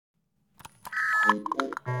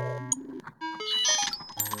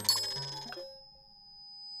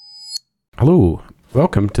Hello,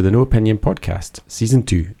 welcome to the No Opinion Podcast, Season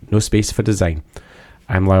 2, No Space for Design.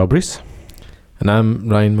 I'm Lyle Bruce. And I'm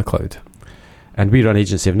Ryan McLeod. And we run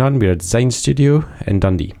Agency of None. We're a design studio in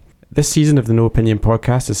Dundee. This season of the No Opinion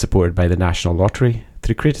Podcast is supported by the National Lottery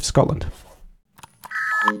through Creative Scotland.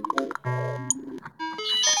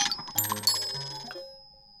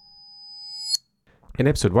 In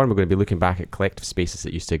episode 1, we're going to be looking back at collective spaces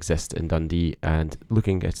that used to exist in Dundee and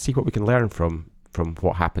looking to see what we can learn from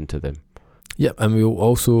what happened to them. Yep, and we'll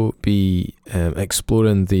also be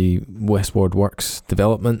exploring the Westward Works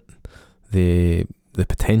development, the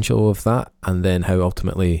potential of that, and then how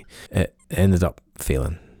ultimately it ended up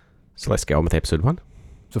failing. So let's get on with episode 1.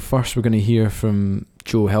 So first we're going to hear from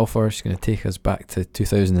Joe Helfer. She's going to take us back to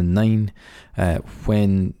 2009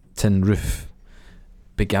 when Tin Roof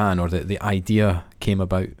began, or the idea came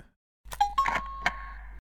about.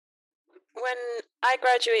 When I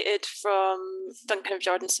graduated from Duncan of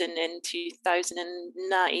Jordanson in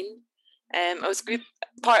 2009, I was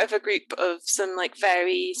part of a group of some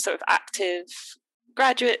very sort of active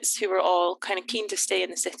graduates who were all kind of keen to stay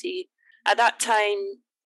in the city. At that time,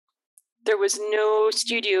 there was no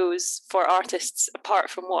studios for artists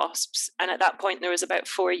apart from WASPs, and at that point there was about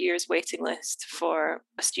 4 years waiting list for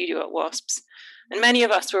a studio at WASPs, and many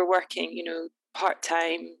of us were working,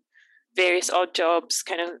 part-time, various odd jobs,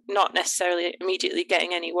 kind of not necessarily immediately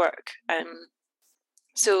getting any work.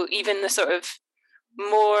 So even the sort of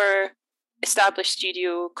more established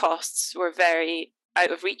studio costs were very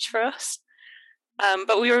out of reach for us.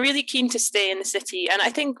 But we were really keen to stay in the city. And I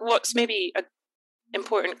think what's maybe an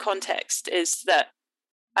important context is that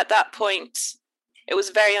at that point, it was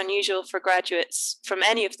very unusual for graduates from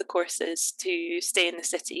any of the courses to stay in the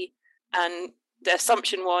city. And the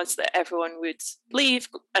assumption was that everyone would leave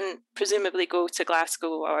and presumably go to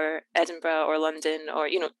Glasgow or Edinburgh or London or,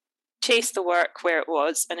 chase the work where it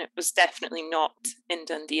was. And it was definitely not in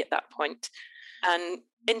Dundee at that point. And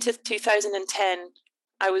into 2010,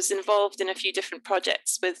 I was involved in a few different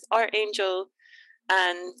projects with Art Angel,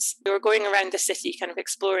 and we were going around the city kind of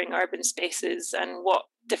exploring urban spaces and what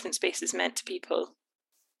different spaces meant to people.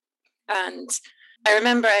 And I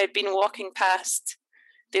remember I had been walking past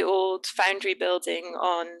the old foundry building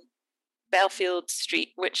on Belfield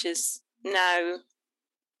Street, which is now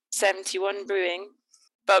 71 Brewing.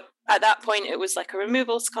 But at that point, it was like a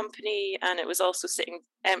removals company, and it was also sitting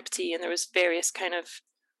empty, and there was various kind of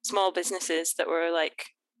small businesses that were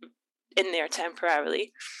in there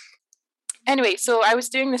temporarily. Anyway, so I was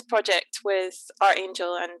doing this project with Art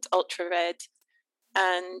Angel and Ultra Red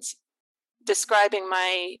and describing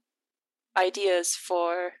my ideas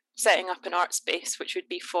for setting up an art space, which would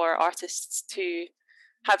be for artists to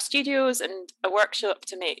have studios and a workshop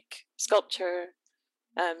to make sculpture,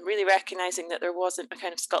 really recognizing that there wasn't a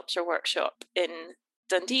kind of sculpture workshop in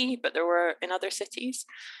Dundee, but there were in other cities.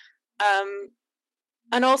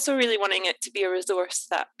 And also really wanting it to be a resource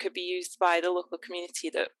that could be used by the local community,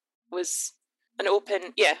 that was a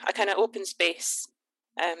kind of open space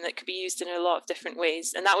that could be used in a lot of different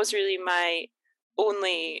ways. And that was really my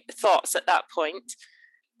only thoughts at that point.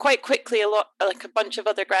 Quite quickly, a bunch of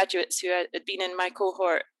other graduates who had been in my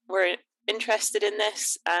cohort were interested in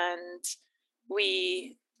this, and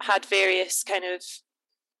we had various kind of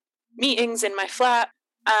meetings in my flat.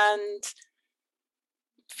 And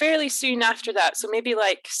fairly soon after that, so maybe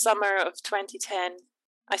summer of 2010,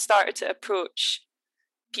 I started to approach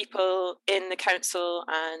people in the council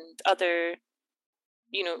and other,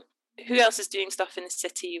 who else is doing stuff in the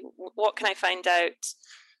city? What can I find out?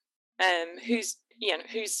 Who's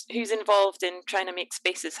involved in trying to make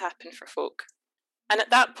spaces happen for folk? And at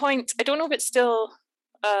that point, I don't know if it's still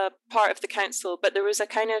part of the council, but there was a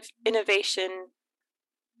kind of innovation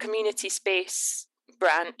community space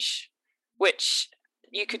branch, which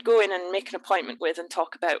you could go in and make an appointment with and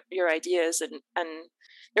talk about your ideas, and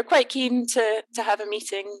they're quite keen to have a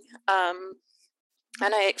meeting.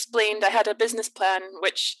 And I explained I had a business plan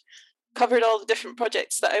which covered all the different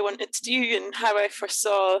projects that I wanted to do and how I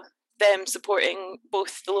foresaw them supporting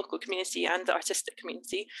both the local community and the artistic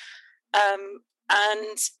community.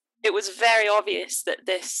 And it was very obvious that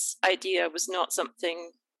this idea was not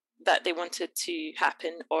something that they wanted to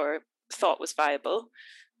happen or thought was viable.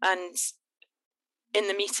 And in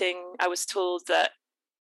the meeting, I was told that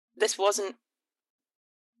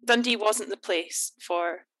Dundee wasn't the place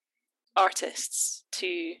for artists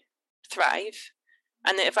to thrive,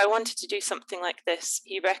 and that if I wanted to do something like this,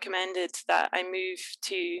 he recommended that I move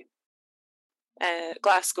to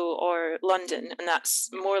Glasgow or London, and that's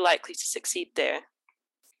more likely to succeed there.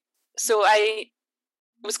 So I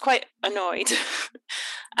was quite annoyed.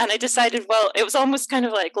 And I decided, well, it was almost kind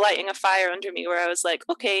of like lighting a fire under me, where I was like,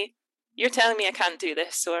 okay, you're telling me I can't do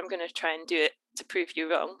this, so I'm going to try and do it to prove you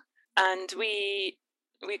wrong. And we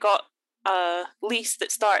got a lease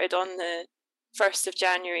that started on the 1st of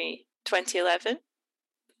January 2011,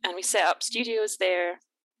 and we set up studios there.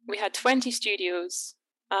 We had 20 studios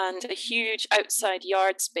and a huge outside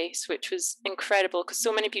yard space, which was incredible because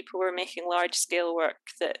so many people were making large scale work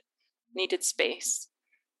that needed space.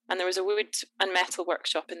 And there was a wood and metal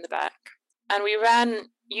workshop in the back. And we ran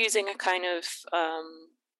using a kind of,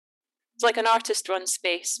 it's like an artist-run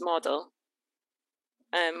space model.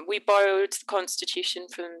 We borrowed the constitution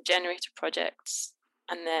from Generator Projects,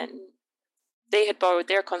 and then they had borrowed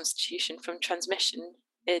their constitution from Transmission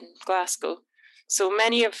in Glasgow. So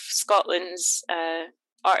many of Scotland's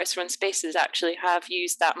artist-run spaces actually have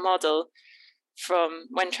used that model from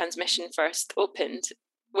when Transmission first opened,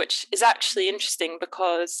 which is actually interesting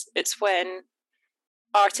because it's when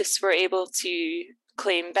artists were able to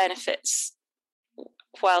claim benefits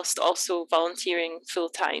whilst also volunteering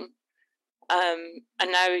full-time. And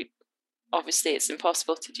now, obviously, it's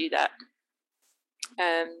impossible to do that.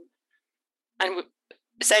 And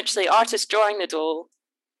essentially, artists drawing the dole,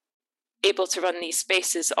 able to run these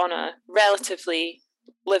spaces on a relatively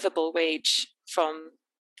livable wage from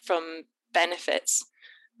benefits.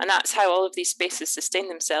 And that's how all of these spaces sustain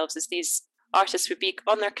themselves, is these artists would be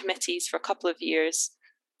on their committees for a couple of years,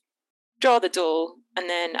 draw the dole, and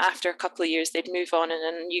then after a couple of years, they'd move on and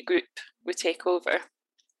a new group would take over.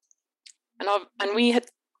 And we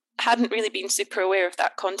hadn't really been super aware of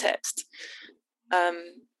that context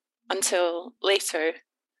until later.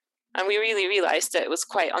 And we really realised that it was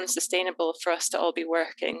quite unsustainable for us to all be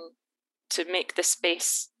working to make the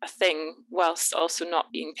space a thing whilst also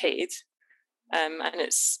not being paid. And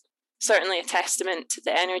it's certainly a testament to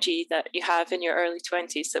the energy that you have in your early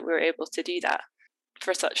 20s that we were able to do that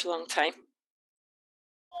for such a long time.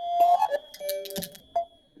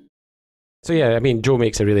 So yeah, I mean, Jo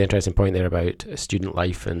makes a really interesting point there about student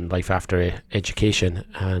life and life after education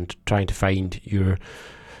and trying to find your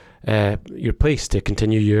place to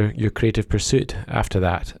continue your creative pursuit after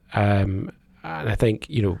that. And I think,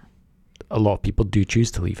 you know, a lot of people do choose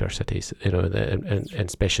to leave our cities, you know, and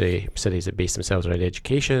especially cities that base themselves around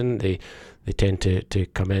education. They tend to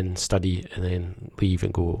come in, study, and then leave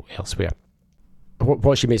and go elsewhere.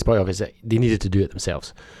 What she makes point of is that they needed to do it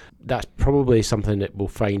themselves. That's probably something that we'll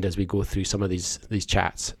find as we go through some of these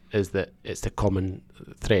chats, is that it's the common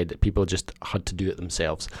thread that people just had to do it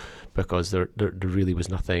themselves because there really was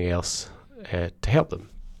nothing else to help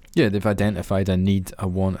them. Yeah, they've identified a need, a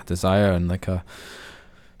want, a desire, and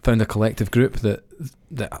found a collective group that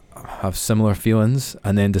have similar feelings,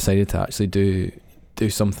 and then decided to actually do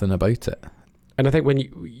something about it. And I think when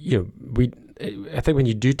I think when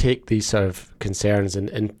you do take these sort of concerns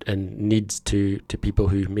and needs to people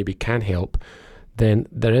who maybe can help, then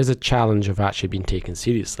there is a challenge of actually being taken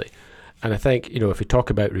seriously. And I think, you know, if we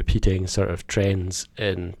talk about repeating sort of trends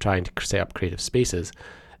in trying to set up creative spaces,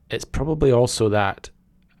 it's probably also that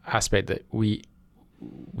aspect that we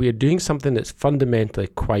are doing something that's fundamentally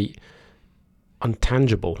quite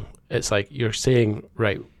untangible. It's like you're saying,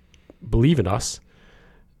 right, believe in us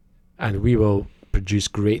and we will produce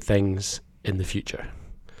great things in the future.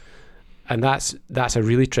 And that's a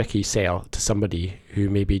really tricky sell to somebody who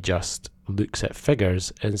maybe just looks at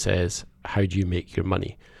figures and says, how do you make your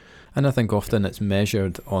money? And I think often it's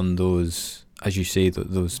measured on those, as you say,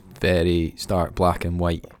 those very stark black and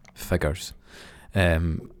white figures.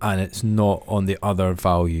 And it's not on the other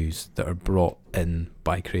values that are brought in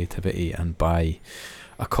by creativity and by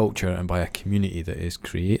a culture and by a community that is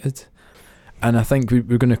created. And I think we're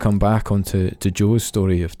going to come back onto Jo's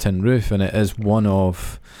story of Tin Roof, and it is one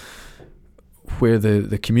of where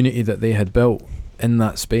the community that they had built in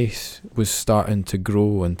that space was starting to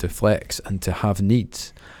grow and to flex and to have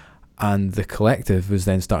needs. And the collective was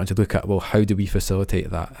then starting to look at, well, how do we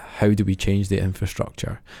facilitate that? How do we change the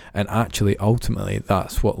infrastructure? And actually, ultimately,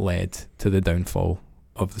 that's what led to the downfall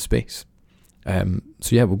of the space. So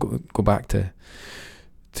yeah, we'll go back to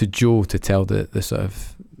Jo to tell the sort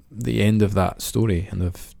of the end of that story and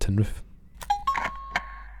of Tin Roof.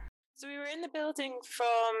 So we were in the building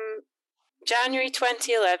from January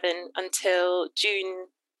 2011 until June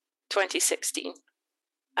 2016,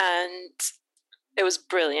 and it was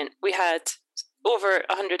brilliant. We had over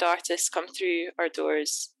 100 artists come through our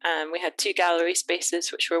doors. We had 2 gallery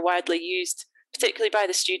spaces which were widely used, particularly by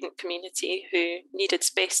the student community who needed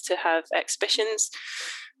space to have exhibitions.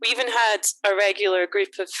 We even had a regular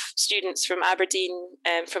group of students from Aberdeen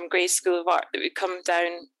from Gray's School of Art that would come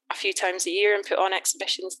down a few times a year and put on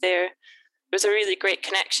exhibitions there. was a really great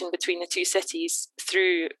connection between the two cities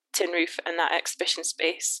through Tin Roof and that exhibition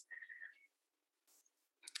space.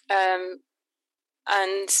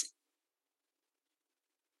 And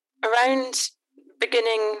around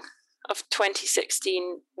beginning of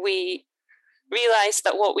 2016, we realized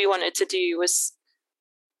that what we wanted to do was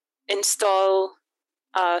install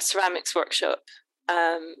a ceramics workshop.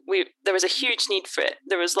 There was a huge need for it.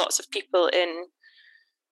 There was lots of people in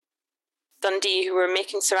Dundee who were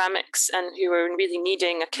making ceramics and who were really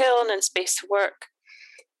needing a kiln and space to work.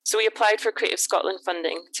 So we applied for Creative Scotland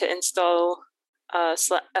funding to install a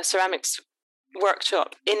ceramics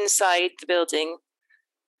workshop inside the building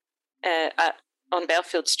on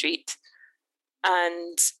Belfield Street.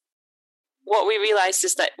 And what we realised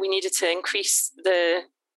is that we needed to increase the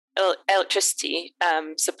electricity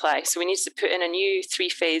supply. So we needed to put in a new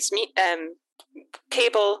 3-phase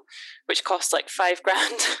cable, which cost like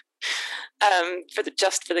 $5,000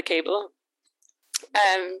 just for the cable.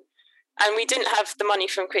 And we didn't have the money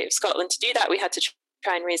from Creative Scotland to do that. We had to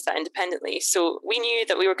try and raise that independently. So we knew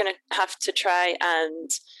that we were going to have to try and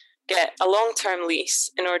get a long-term lease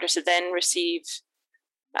in order to then receive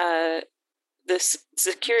the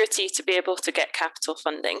security to be able to get capital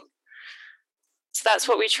funding. So that's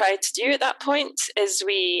what we tried to do at that point, is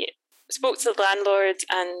we spoke to the landlord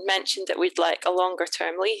and mentioned that we'd like a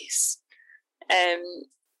longer-term lease.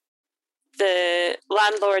 The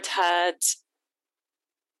landlord had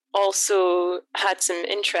also had some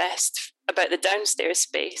interest about the downstairs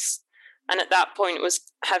space, and at that point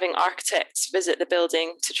was having architects visit the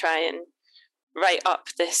building to try and write up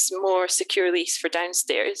this more secure lease for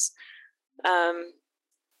downstairs. And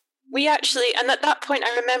at that point,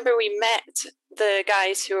 I remember we met the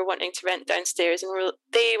guys who were wanting to rent downstairs, and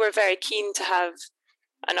they were very keen to have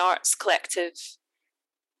an arts collective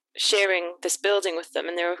sharing this building with them,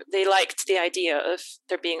 and they liked the idea of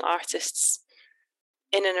there being artists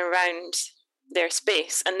in and around their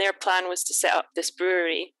space, and their plan was to set up this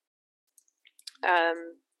brewery.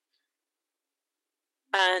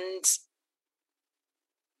 And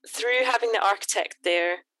through having the architect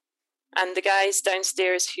there and the guys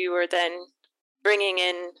downstairs who were then bringing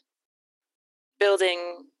in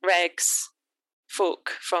building regs folk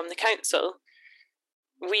from the council,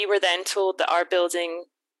 we were then told that our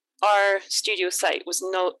studio site was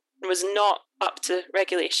not up to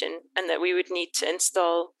regulation, and that we would need to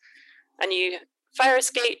install a new fire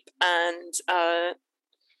escape and a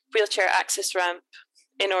wheelchair access ramp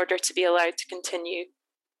in order to be allowed to continue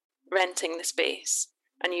renting the space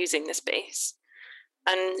and using the space.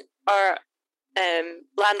 And our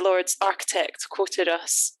landlord's architect quoted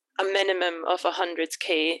us a minimum of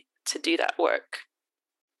 100k to do that work.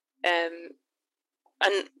 And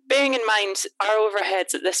bearing in mind, our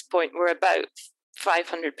overheads at this point were about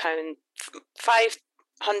 £500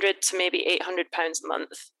 to maybe £800 a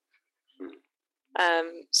month.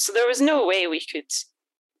 So there was no way we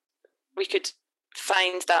could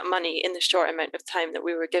find that money in the short amount of time that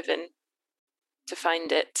we were given to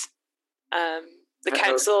find it. The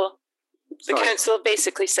council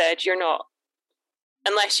basically said, you're not,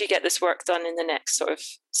 unless you get this work done in the next sort of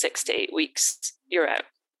 6 to 8 weeks, you're out.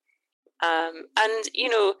 And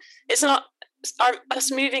it's not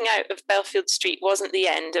us moving out of Belfield Street wasn't the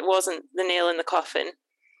end. It wasn't the nail in the coffin.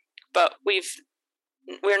 But we're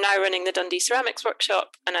now running the Dundee Ceramics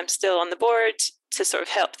Workshop, and I'm still on the board to sort of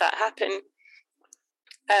help that happen.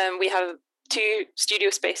 We have 2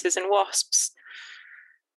 studio spaces in Wasps,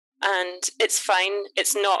 and it's fine.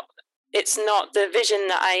 It's not the vision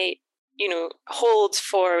that I hold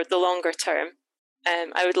for the longer term.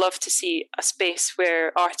 I would love to see a space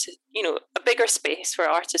where a bigger space where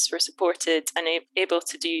artists were supported and able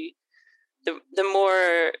to do the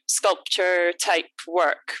more sculpture type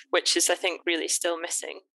work, which is, I think, really still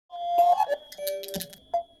missing.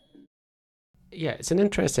 Yeah, it's an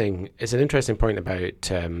interesting point about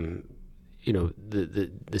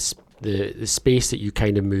the space that you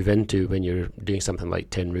kind of move into when you're doing something like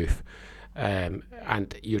Tin Roof, and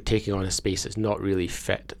you're taking on a space that's not really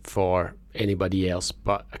fit for anybody else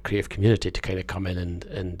but a creative community to kind of come in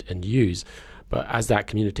and use. But as that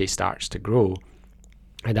community starts to grow,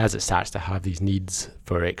 and as it starts to have these needs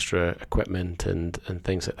for extra equipment and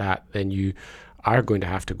things like that, then you are going to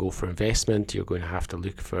have to go for investment. You're going to have to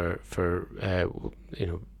look for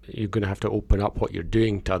you're going to have to open up what you're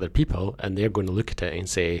doing to other people, and they're going to look at it and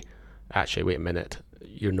say, actually, wait a minute,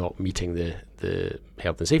 you're not meeting the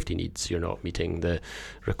health and safety needs. You're not meeting the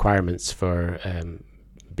requirements for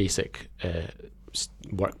basic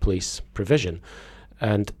workplace provision.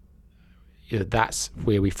 And that's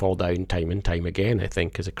where we fall down time and time again. I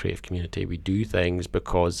think as a creative community, we do things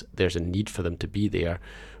because there's a need for them to be there.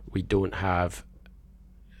 we don't have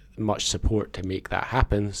much support to make that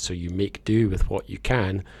happen, so you make do with what you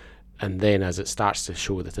can, and then as it starts to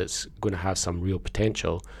show that it's going to have some real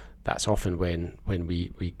potential, that's often when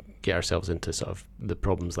we get ourselves into sort of the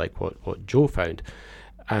problems like what Joe found.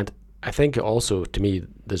 And I think it also, to me,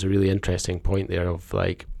 there's a really interesting point there of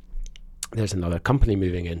like, there's another company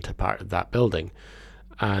moving into part of that building,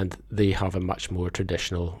 and they have a much more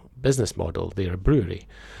traditional business model. They're a brewery,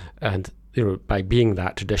 and by being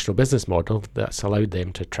that traditional business model, that's allowed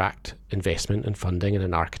them to attract investment and funding and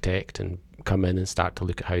an architect and come in and start to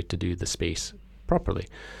look at how to do the space properly.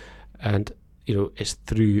 And it's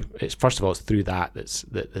through that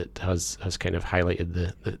that has kind of highlighted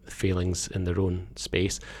the failings in their own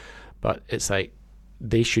space. But it's like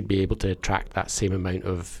they should be able to attract that same amount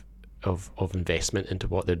of investment into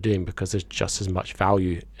what they're doing, because there's just as much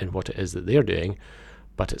value in what it is that they're doing,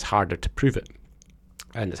 but it's harder to prove it.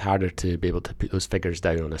 And it's harder to be able to put those figures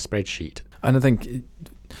down on a spreadsheet. And I think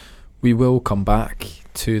we will come back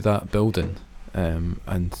to that building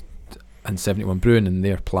and 71 Brewing and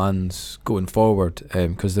their plans going forward,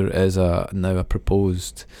 because there is now a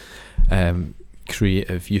proposed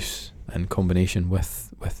creative use in combination with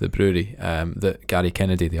the brewery that Gary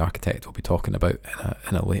Kennedy, the architect, will be talking about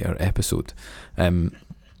in a later episode.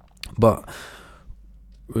 But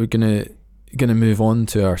we're gonna move on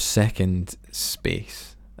to our second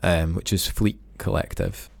space, which is Fleet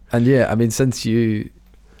Collective. And yeah, I mean, since you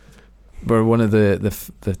were one of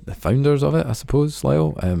the founders of it, I suppose,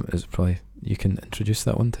 Lyle, is probably you can introduce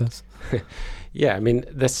that one to us. Yeah, I mean,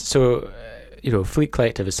 Fleet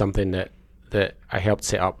Collective is something that I helped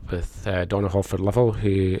set up with Donna Holford Lovell,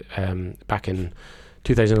 who back in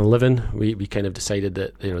 2011 we kind of decided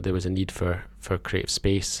that there was a need for creative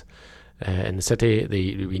space in the city.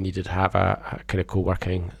 We needed to have a kind of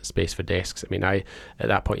co-working space for desks. I mean, at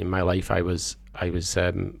that point in my life, I was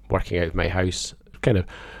working out of my house, kind of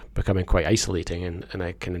becoming quite isolating, and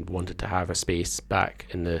I kind of wanted to have a space back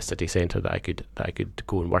in the city centre that I could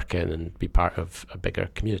go and work in and be part of a bigger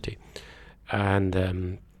community.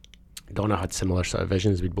 And Donna had similar sort of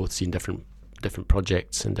visions. We'd both seen different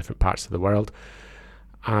projects in different parts of the world,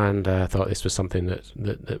 and I thought this was something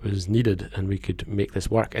that was needed, and we could make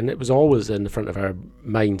this work. And it was always in the front of our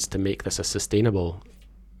minds to make this a sustainable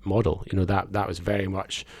model. That was very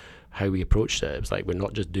much how we approached it. It was like, we're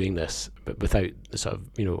not just doing this, but without the sort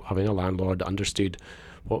of having a landlord that understood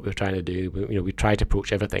what we were trying to do. We tried to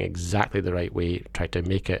approach everything exactly the right way, tried to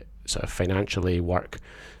make it sort of financially work.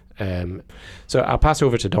 So I'll pass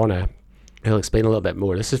over to Donna, who'll explain a little bit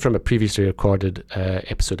more. This is from a previously recorded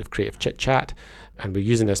episode of Creative Chit Chat, and we're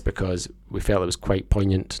using this because we felt it was quite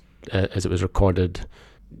poignant as it was recorded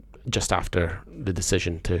just after the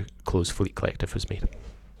decision to close Fleet Collective was made.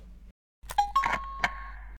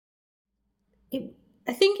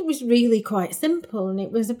 I think it was really quite simple, and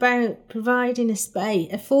it was about providing a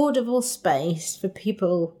affordable space for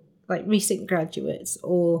people like recent graduates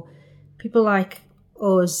or people like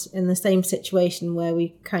us in the same situation where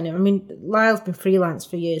we Lyle's been freelance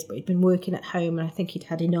for years, but he'd been working at home, and I think he'd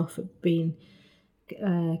had enough of being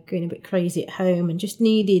going a bit crazy at home and just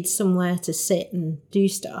needed somewhere to sit and do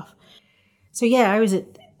stuff. So yeah, I was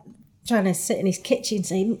trying to sit in his kitchen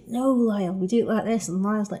saying, "No, Lyle, we do it like this," and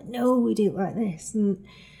Lyle's like, "No, we do it like this,"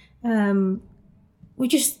 and we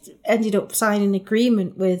just ended up signing an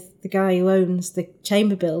agreement with the guy who owns the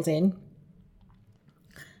chamber building.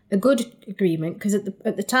 A good agreement, because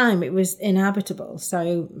at the time it was inhabitable,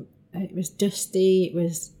 so it was dusty.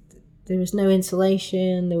 There was no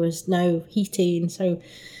insulation, there was no heating. So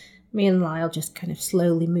me and Lyle just kind of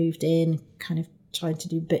slowly moved in, kind of trying to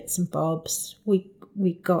do bits and bobs. We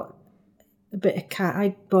got a bit of cash.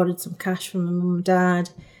 I borrowed some cash from my mum and dad.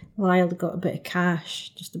 Lyle got a bit of cash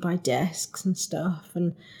just to buy desks and stuff,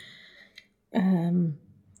 and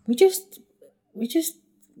we just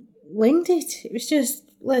winged it. It was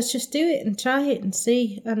just, let's just do it and try it and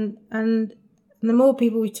see. And the more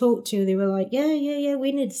people we talked to, they were like, yeah,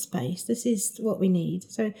 we need a space. This is what we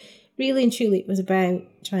need. So really and truly, it was about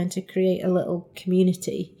trying to create a little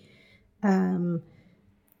community that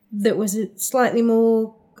was slightly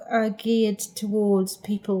more geared towards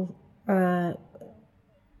people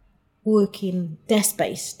working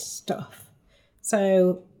desk-based stuff.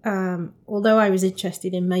 So although I was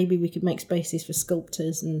interested in maybe we could make spaces for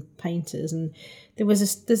sculptors and painters, and there's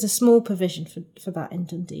a small provision for that in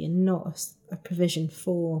Dundee, and not a provision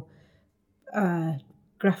for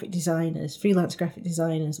graphic designers, freelance graphic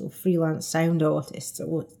designers, or freelance sound artists,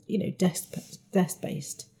 or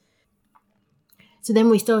desk-based. So then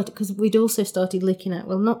we started, because we'd also started looking at,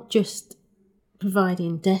 well, not just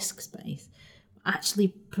providing desk space, actually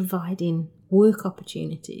providing work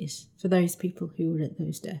opportunities for those people who were at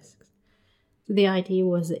those desks. So the idea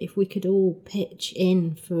was that if we could all pitch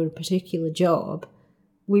in for a particular job,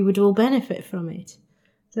 we would all benefit from it.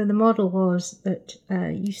 So the model was that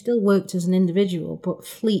you still worked as an individual, but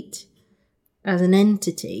Fleet as an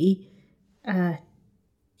entity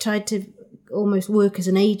tried to almost work as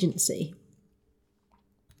an agency,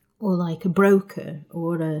 or like a broker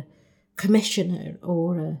or a commissioner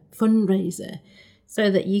or a fundraiser,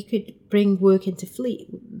 so that you could bring work into Fleet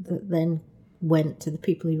that then went to the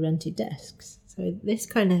people who rented desks. So this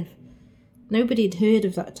kind of, nobody had heard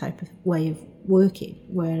of that type of way of working,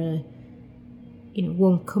 where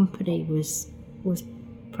one company was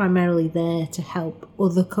primarily there to help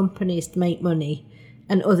other companies to make money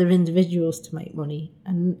and other individuals to make money,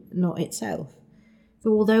 and not itself.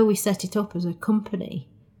 So although we set it up as a company,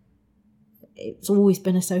 it's always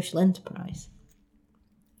been a social enterprise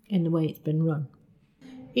in the way it's been run.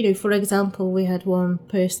 For example, we had one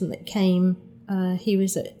person that came, he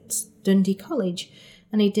was at Dundee College,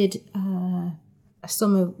 and he did a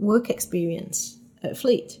summer work experience at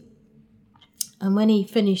Fleet. And when he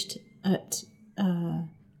finished at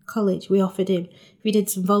college, we offered him, if he did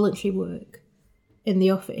some voluntary work in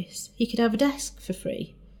the office, he could have a desk for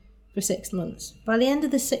free for 6 months. By the end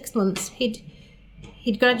of the 6 months, he'd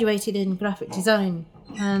graduated in graphic design,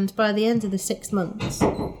 and by the end of the 6 months,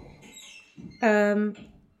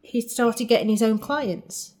 he started getting his own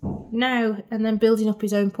clients now, and then building up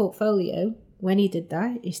his own portfolio. When he did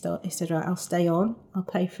that, he said, right, I'll stay on, I'll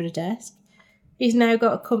pay for a desk. He's now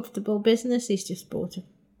got a comfortable business. He's just bought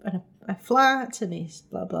a flat, and he's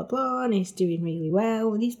blah, blah, blah, and he's doing really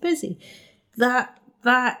well, and he's busy. That's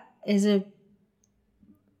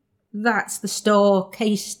the Star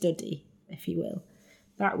case study, if you will.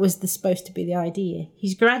 That was supposed to be the idea.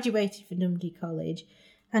 He's graduated from Dundee College,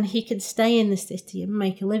 and he can stay in the city and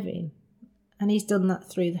make a living. And he's done that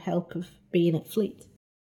through the help of being at Fleet.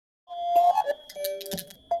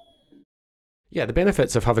 Yeah, the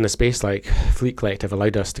benefits of having a space like Fleet Collective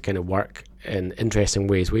allowed us to kind of work in interesting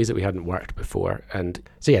ways that we hadn't worked before. And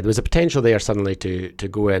so, yeah, there was a potential there suddenly to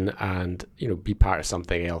go in and, be part of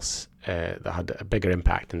something else that had a bigger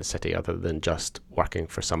impact in the city, other than just working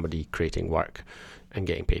for somebody, creating work and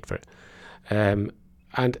getting paid for it.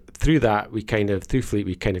 And through that, through Fleet,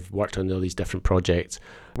 we kind of worked on all these different projects.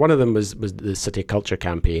 One of them was the City Culture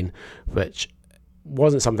campaign, which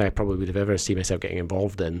wasn't something I probably would have ever seen myself getting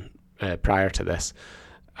involved in prior to this.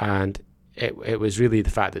 And it was really the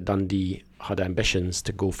fact that Dundee had ambitions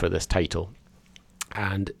to go for this title,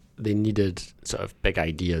 and they needed sort of big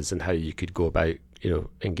ideas and how you could go about,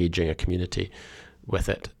 engaging a community with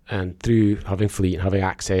it. And through having Fleet and having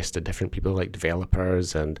access to different people like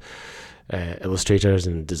developers and illustrators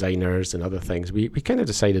and designers and other things, we kind of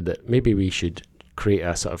decided that maybe we should create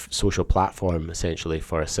a sort of social platform essentially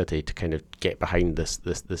for a city to kind of get behind this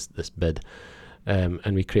bid.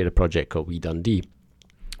 And we created a project called We Dundee,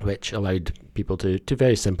 which allowed people to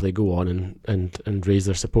very simply go on and raise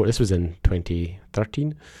their support. This was in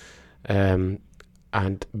 2013,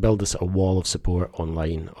 and build this sort of wall of support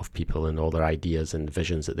online of people and all their ideas and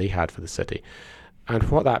visions that they had for the city. And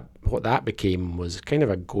what that became was kind of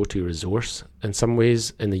a go-to resource in some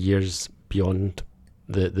ways in the years beyond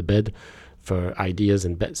the bid, for ideas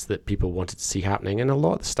and bits that people wanted to see happening. And a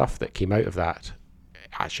lot of the stuff that came out of that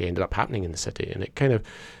actually ended up happening in the city. And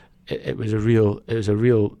it was a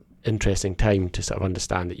real interesting time to sort of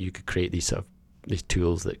understand that you could create these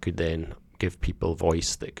tools that could then give people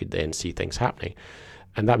voice, that could then see things happening.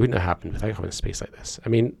 And that wouldn't have happened without having a space like this. I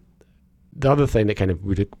mean, the other thing that kind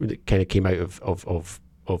of came out of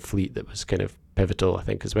Fleet that was kind of pivotal, I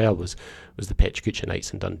think, as well, was the Pechacucha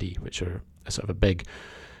Nights in Dundee, which are a sort of a big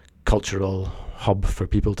cultural hub for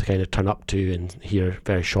people to kind of turn up to and hear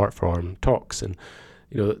very short form talks. And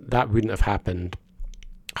that wouldn't have happened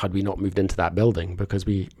had we not moved into that building, because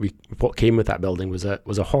we what came with that building was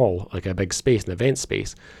a hall, like a big space, an event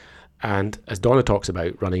space. And as Donna talks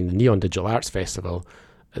about running the Neon Digital Arts Festival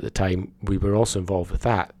at the time, we were also involved with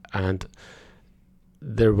that. And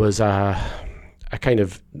there was a kind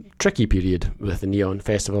of tricky period with the Neon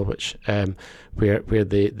Festival, which where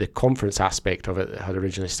the conference aspect of it that had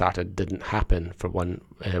originally started didn't happen for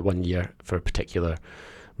one year for a particular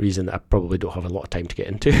reason that I probably don't have a lot of time to get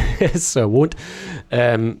into, so I won't.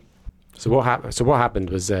 So what happened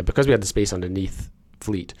was, because we had the space underneath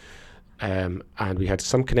Fleet, and we had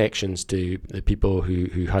some connections to the people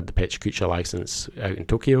who had the Pechacucha license out in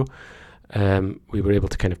Tokyo, we were able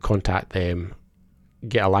to kind of contact them,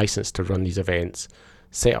 get a license to run these events,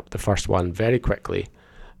 set up the first one very quickly,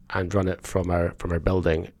 and run it from our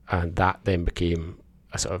building. And that then became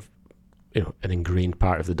a sort of an ingrained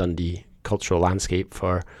part of the Dundee cultural landscape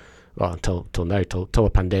for, well, until now, till a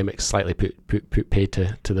pandemic slightly put pay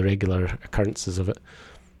to the regular occurrences of it.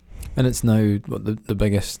 And it's now the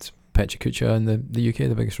biggest Pecha Kucha in the UK,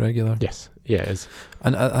 the biggest regular. Yes, yeah, it is.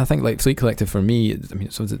 And I think like Fleet Collective for me, I mean,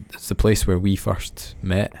 it's the place where we first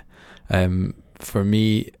met. For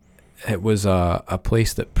me, it was a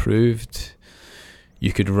place that proved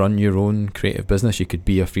you could run your own creative business. You could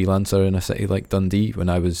be a freelancer in a city like Dundee. When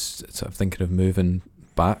I was sort of thinking of moving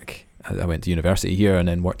back, I went to university here and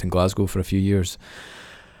then worked in Glasgow for a few years.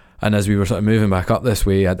 And as we were sort of moving back up this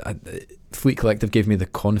way, Fleet Collective gave me the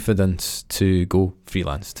confidence to go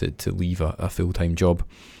freelance, to leave a full-time job.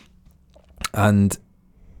 And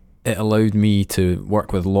it allowed me to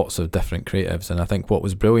work with lots of different creatives. And I think what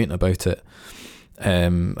was brilliant about it,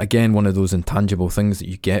 again, one of those intangible things that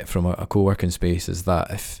you get from a co-working space is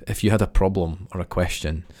that if you had a problem or a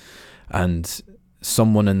question and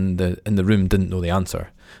someone in the room didn't know the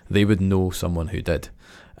answer, they would know someone who did.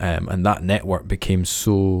 And that network became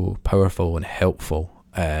so powerful and helpful.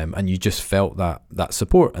 And you just felt that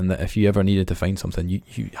support, and that if you ever needed to find something,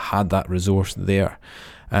 you had that resource there.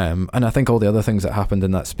 And I think all the other things that happened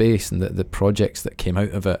in that space and the projects that came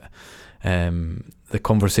out of it, the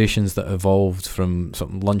conversations that evolved from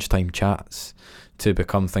sort of lunchtime chats to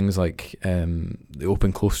become things like the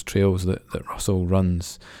open close trails that Russell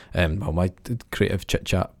runs, my creative chit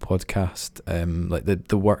chat podcast, like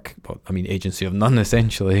the work, Agency of None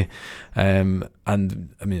essentially, and I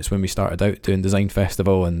mean it's when we started out doing Design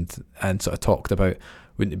Festival and sort of talked about,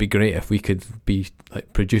 wouldn't it be great if we could be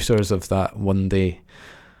like producers of that one day.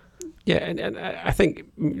 Yeah, and I think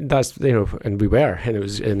that's, and we were, and it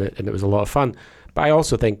was a lot of fun. But I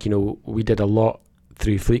also think, we did a lot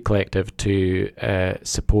through Fleet Collective to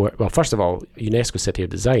support, well, first of all, UNESCO City of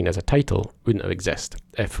Design as a title wouldn't have existed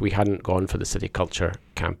if we hadn't gone for the City Culture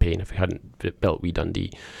campaign, if we hadn't built We Dundee.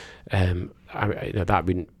 We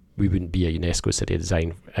wouldn't be a UNESCO City of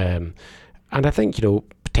Design. And I think,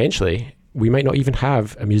 potentially we might not even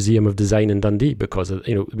have a museum of design in Dundee because of,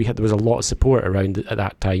 there was a lot of support around at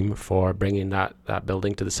that time for bringing that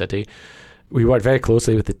building to the city. We worked very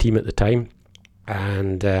closely with the team at the time,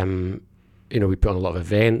 and we put on a lot of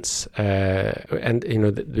events, and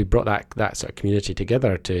we brought that sort of community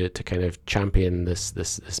together to kind of champion this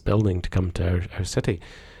building to come to our city.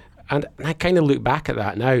 And I kind of look back at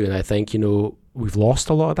that now, and I think we've lost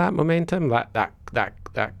a lot of that momentum, that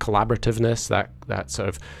collaborativeness, that sort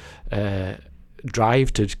of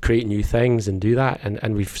drive to create new things and do that,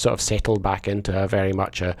 and we've sort of settled back into a very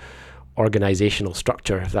much a organizational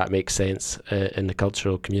structure, if that makes sense, in the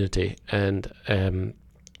cultural community. And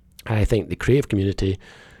I think the creative community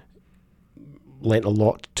lent a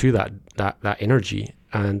lot to that energy,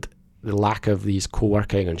 and the lack of these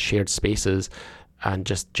co-working and shared spaces and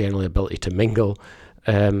just generally ability to mingle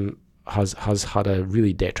has had a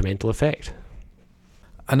really detrimental effect.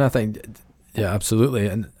 And I think, yeah,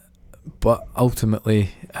 absolutely. But ultimately,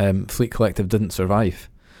 Fleet Collective didn't survive.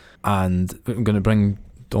 And I'm going to bring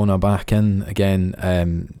Donna back in again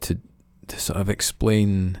to sort of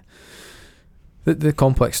explain the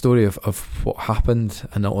complex story of what happened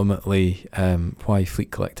and ultimately why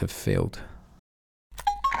Fleet Collective failed.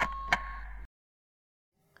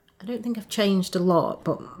 I don't think I've changed a lot,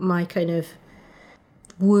 but my kind of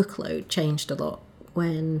workload changed a lot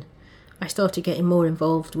when I started getting more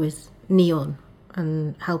involved with Neon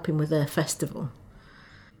and helping with their festival.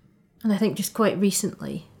 And I think just quite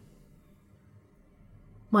recently,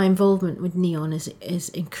 my involvement with Neon is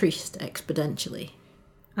increased exponentially.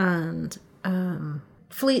 And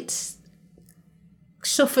Fleet's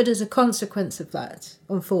suffered as a consequence of that,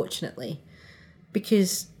 unfortunately,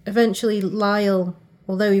 because eventually Lyle,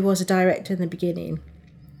 although he was a director in the beginning,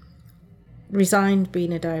 resigned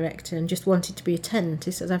being a director and just wanted to be a tenant.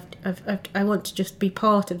 He says, I want to just be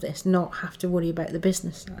part of this, not have to worry about the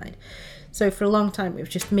business side. So for a long time it was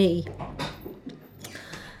just me.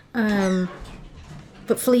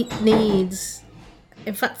 But Fleet needs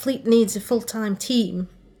a full-time team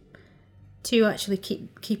to actually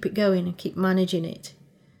keep it going and keep managing it,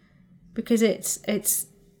 because it's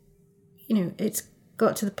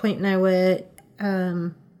got to the point now where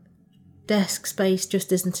desk space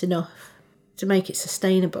just isn't enough to make it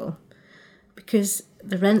sustainable, because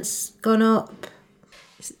the rent's gone up.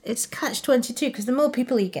 It's catch-22, because the more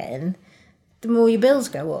people you get in, the more your bills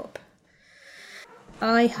go up.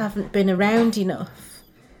 I haven't been around enough,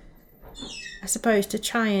 I suppose, to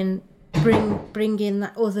try and bring in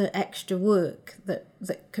that other extra work that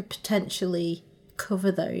could potentially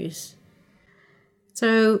cover those.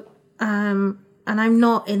 So, and I'm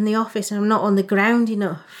not in the office and I'm not on the ground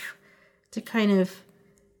enough to kind of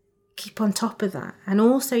keep on top of that. And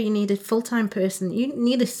also you need a full-time person, you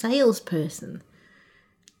need a salesperson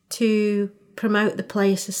to promote the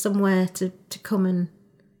place as somewhere to come and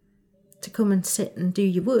sit and do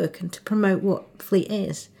your work and to promote what Fleet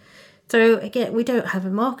is. So again, we don't have a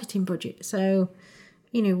marketing budget. So,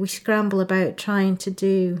 we scramble about trying to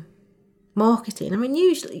do marketing. I mean,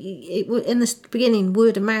 usually in the beginning,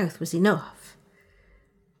 word of mouth was enough,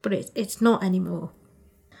 but it's not anymore.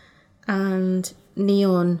 And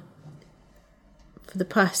Neon, for the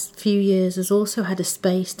past few years, has also had a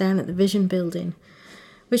space down at the Vision Building,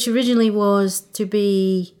 which originally was to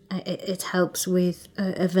be, it helps with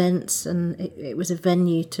events, and it was a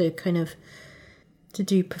venue to kind of, to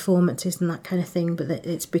do performances and that kind of thing, but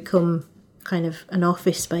it's become kind of an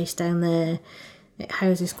office space down there. It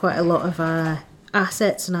houses quite a lot of our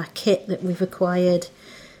assets and our kit that we've acquired.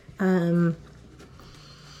 And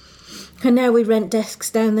now we rent desks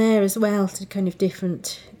down there as well to kind of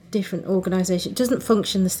different organisation. It doesn't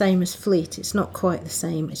function the same as Fleet. It's not quite the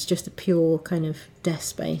same. It's just a pure kind of desk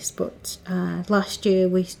space. But last year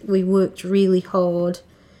we worked really hard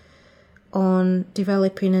on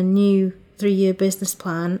developing a new 3-year business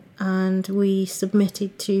plan, and we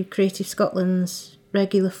submitted to Creative Scotland's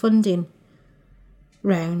regular funding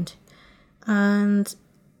round. And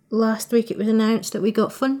last week it was announced that we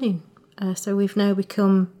got funding. So we've now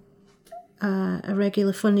become a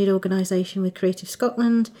regular funded organisation with Creative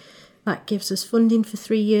Scotland. That gives us funding for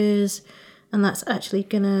 3 years, and that's actually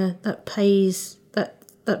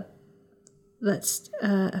that's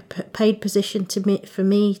a paid position for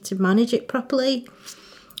me to manage it properly.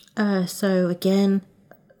 So again,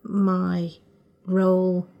 my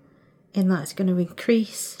role in that is going to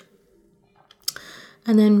increase.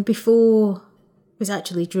 And then before was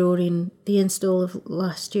actually during the install of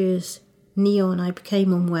last year's Neon, I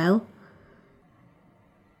became unwell.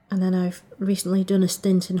 And then I've recently done a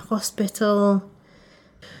stint in hospital.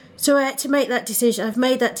 So I had to make that decision. I've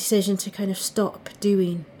made that decision to kind of stop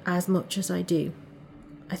doing as much as I do.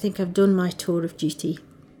 I think I've done my tour of duty.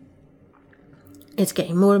 It's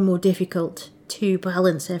getting more and more difficult to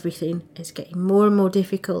balance everything. It's getting more and more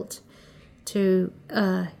difficult to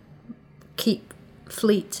keep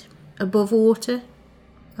Fleet above water.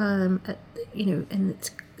 In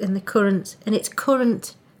its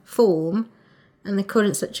current form and the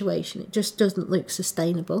current situation, it just doesn't look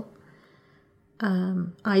sustainable.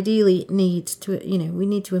 Ideally, it needs to. We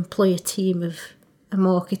need to employ a team of a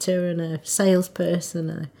marketer and a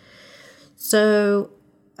salesperson. So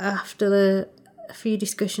after a few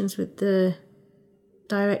discussions with the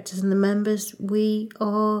directors and the members, we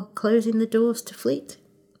are closing the doors to Fleet.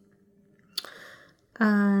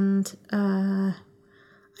 And I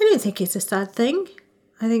don't think it's a sad thing.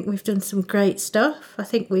 I think we've done some great stuff. I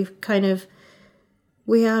think we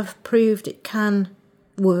have proved it can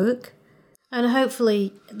work. And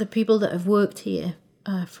hopefully the people that have worked here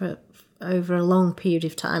for over a long period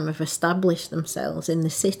of time have established themselves in the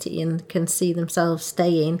city and can see themselves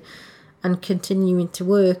staying and continuing to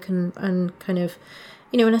work and kind of,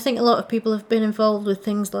 and I think a lot of people have been involved with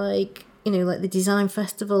things like, like the Design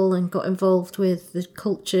Festival, and got involved with the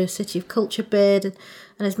City of Culture bid, and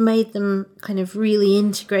has made them kind of really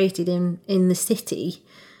integrated in the city.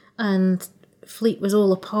 And Fleet was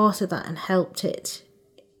all a part of that and helped it,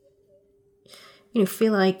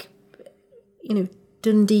 feel like,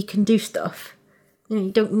 Dundee can do stuff.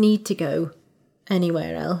 You don't need to go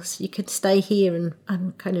anywhere else. You could stay here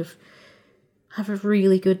and kind of have a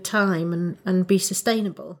really good time and be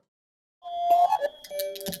sustainable.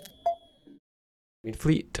 I mean,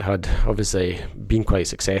 Fleet had obviously been quite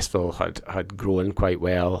successful, had grown quite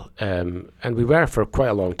well, and we were for quite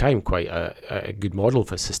a long time quite a good model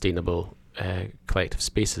for sustainable collective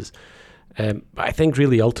spaces. But I think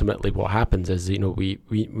really ultimately what happens is, we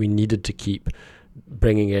needed to keep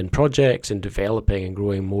bringing in projects and developing and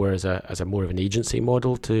growing more as a more of an agency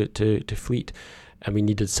model to Fleet, and we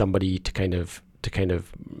needed somebody to kind of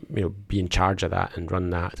be in charge of that and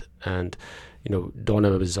run that. And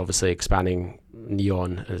Donna was obviously expanding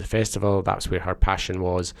Neon as a festival. That's where her passion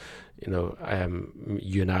was. You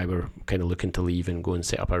and I were kind of looking to leave and go and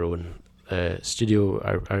set up our own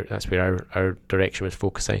studio. That's where our direction was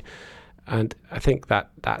focusing. And I think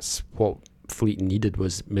that's what Fleet needed,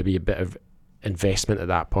 was maybe a bit of investment at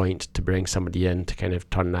that point to bring somebody in to kind of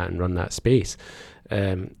turn that and run that space,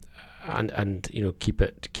 and keep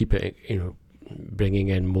it bringing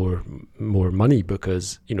in more money,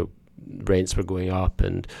 because rents were going up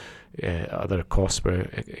and other costs were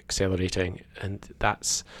accelerating, and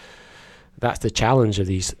that's the challenge of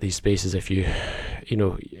these spaces. If you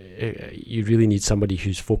really need somebody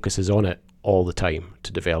whose focus is on it all the time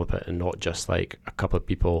to develop it, and not just like a couple of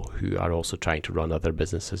people who are also trying to run other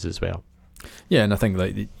businesses as well. Yeah, and I think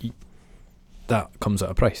like that comes at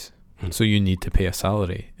a price. So you need to pay a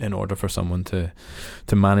salary in order for someone to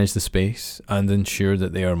manage the space and ensure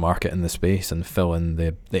that they are marketing the space and fill in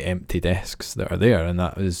the empty desks that are there. And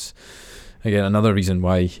that is, again, another reason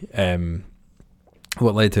why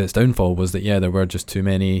what led to its downfall was that, there were just too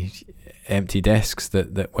many empty desks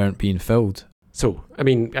that weren't being filled. So, I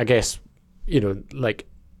mean, I guess, like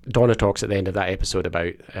Donna talks at the end of that episode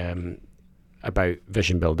about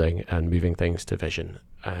vision building and moving things to vision.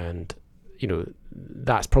 And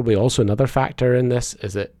that's probably also another factor in this,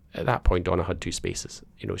 is that at that point Donna had two spaces.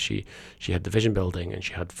 She had the vision building and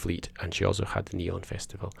she had Fleet, and she also had the Neon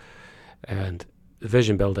Festival. And the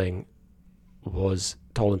vision building was,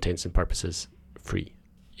 to all intents and purposes, free,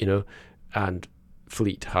 and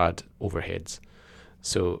Fleet had overheads.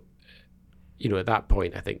 So, at that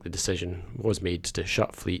point, I think the decision was made to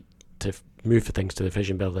shut Fleet, to move things to the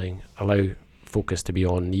vision building, allow focus to be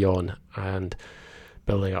on Neon, and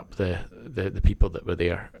building up the people that were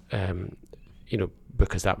there,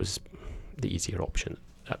 because that was the easier option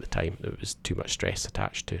at the time. There was too much stress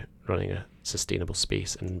attached to running a sustainable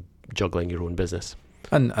space and juggling your own business.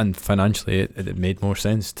 And financially, it made more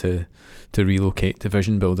sense to relocate to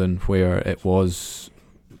vision building, where it was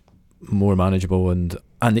more manageable and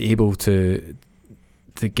able to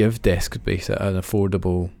give desk space at an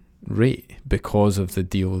affordable rate because of the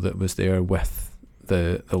deal that was there with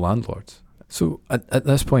the landlords. So at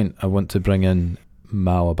this point, I want to bring in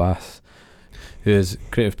Mal Abbas, who is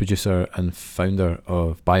creative producer and founder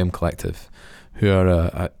of Biome Collective, who are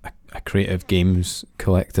a creative games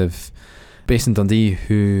collective based in Dundee,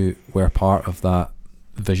 who were part of that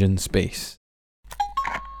vision space.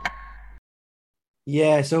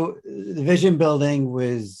 Yeah, so the vision building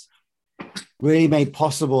was really made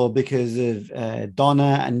possible because of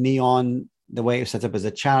Donna and Neon. The way it was set up as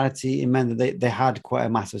a charity, it meant that they had quite a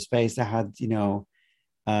massive space. They had,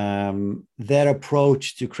 their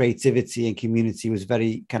approach to creativity and community was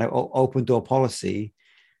very kind of open door policy.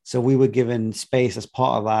 So we were given space as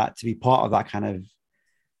part of that, to be part of that kind of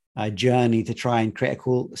journey to try and create a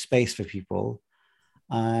cool space for people.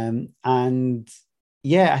 I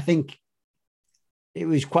think it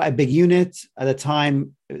was quite a big unit at the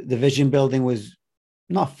time. The vision building was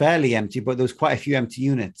not fairly empty, but there was quite a few empty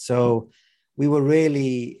units. So we were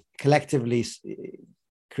really collectively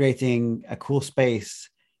creating a cool space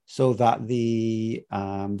so that the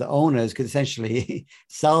owners could essentially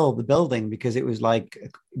sell the building, because it was like,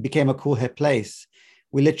 it became a cool hip place.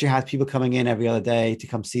 We literally had people coming in every other day to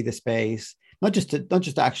come see the space, not just to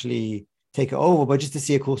actually take it over, but just to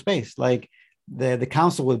see a cool space. Like the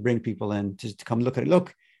council would bring people in to come look at it.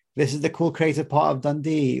 Look, this is the cool creative part of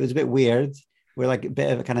Dundee. It was a bit weird. We're like a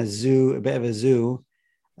bit of a kind of zoo, a bit of a zoo.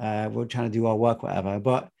 We're trying to do our work, whatever.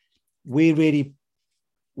 But there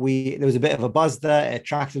was a bit of a buzz there. It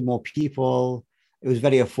attracted more people. It was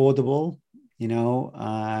very affordable,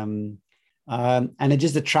 and it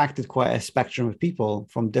just attracted quite a spectrum of people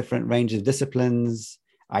from different ranges of disciplines,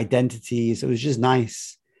 identities. It was just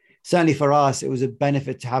nice. Certainly for us, it was a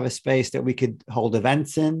benefit to have a space that we could hold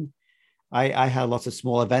events in. I had lots of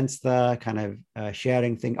small events there, kind of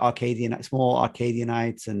sharing things, small Arcadia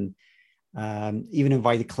nights, and even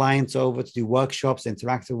invited clients over to do workshops,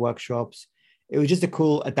 interactive workshops. It was just a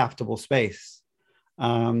cool, adaptable space.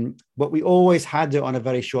 But we always had it on a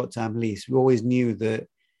very short-term lease. We always knew that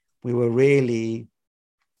we were really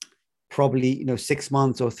probably, 6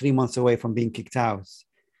 months or 3 months away from being kicked out.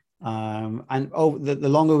 The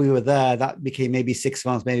longer we were there, that became maybe 6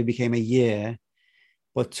 months, maybe became a year.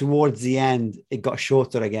 But towards the end, it got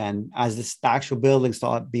shorter again as the actual building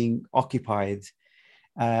started being occupied.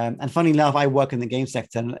 And funny enough, I work in the game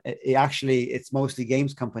sector, and it's mostly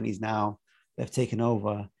games companies now that have taken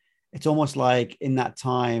over. It's almost like in that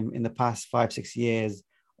time, in the past 5-6 years,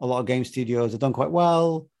 a lot of game studios have done quite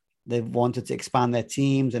well. They've wanted to expand their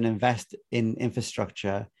teams and invest in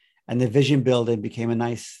infrastructure. And the vision building became a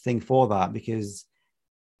nice thing for that, because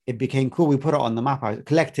it became cool. We put it on the map.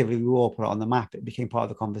 Collectively, we all put it on the map. It became part of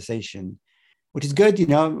the conversation, which is good.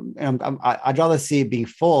 I'd rather see it being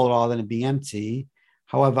full rather than it being empty.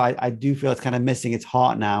 However, I do feel it's kind of missing its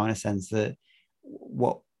heart now, in a sense that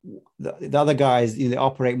what the other guys, they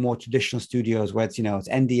operate more traditional studios where it's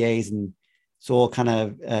NDAs and it's all kind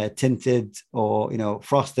of tinted or,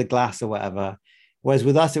 frosted glass or whatever. Whereas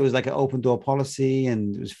with us, it was like an open door policy,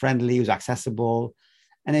 and it was friendly, it was accessible.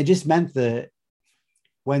 And it just meant that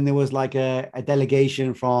when there was like a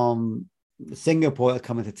delegation from Singapore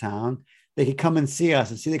coming to town, they could come and see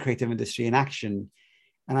us and see the creative industry in action.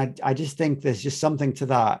 And I just think there's just something to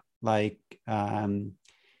that like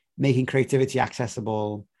making creativity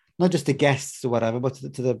accessible, not just to guests or whatever, but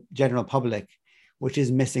to the general public, which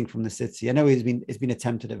is missing from the city. I know it's been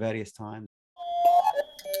attempted at various times.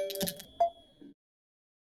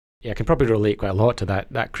 Yeah, I can probably relate quite a lot to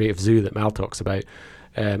that creative zoo that Mal talks about.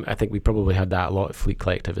 I think we probably had that a lot at Fleet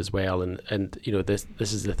Collective as well. And you know, this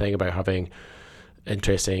is the thing about having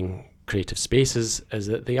interesting creative spaces, is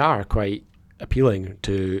that they are quite appealing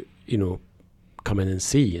to, you know, come in and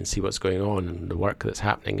see what's going on and the work that's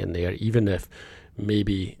happening in there, even if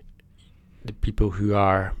maybe the people who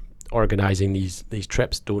are organising these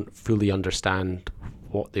trips don't fully understand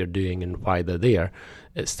what they're doing and why they're there.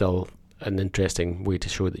 It's still an interesting way to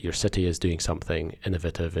show that your city is doing something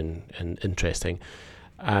innovative and interesting.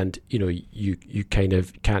 And you know, you kind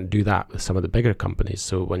of can't do that with some of the bigger companies.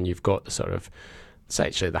 So when you've got the sort of, it's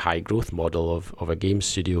actually the high growth model of a game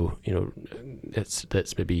studio, you know,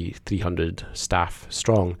 that's maybe 300 staff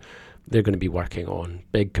strong. They're going to be working on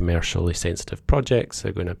big commercially sensitive projects.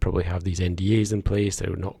 They're going to probably have these NDAs in place.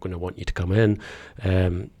 They're not going to want you to come in.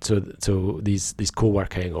 So these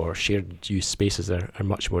co-working or shared use spaces are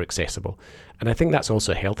much more accessible. And I think that's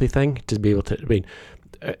also a healthy thing to be able to, I mean,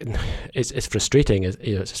 it's frustrating,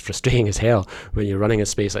 you know, it's frustrating as hell when you're running a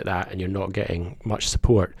space like that and you're not getting much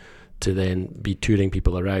support, to then be touring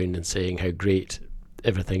people around and saying how great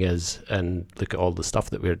everything is and look at all the stuff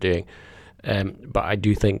that we're doing. But I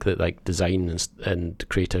do think that like design and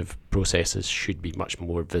creative processes should be much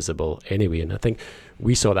more visible anyway. And I think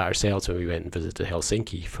we saw that ourselves when we went and visited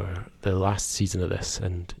Helsinki for the last season of this.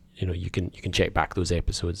 And you know, you can check back those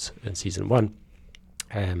episodes in season 1.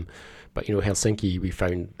 But you know, Helsinki, we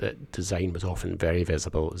found that design was often very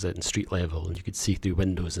visible. It was in street level, and you could see through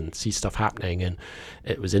windows and see stuff happening, and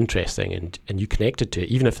it was interesting, and you connected to it,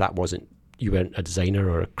 even if that wasn't, you weren't a designer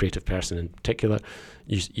or a creative person in particular.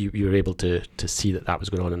 You were able to see that was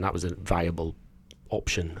going on, and that was a viable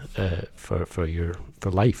option for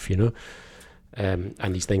life, you know.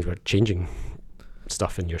 And these things were changing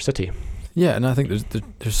stuff in your city. Yeah, and I think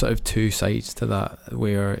there's sort of two sides to that,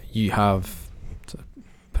 where you have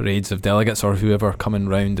parades of delegates or whoever coming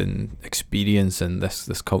round and experiencing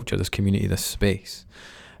this culture, this community, this space.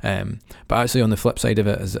 But actually on the flip side of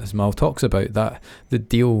it, as Mal talks about, that the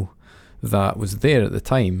deal that was there at the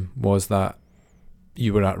time was that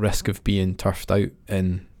you were at risk of being turfed out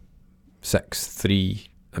in 3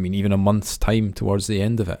 even a month's time towards the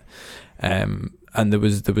end of it. And there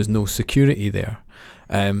was no security there.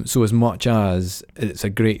 So as much as it's a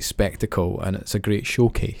great spectacle and it's a great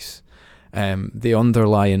showcase, the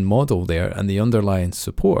underlying model there and the underlying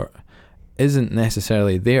support isn't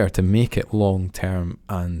necessarily there to make it long-term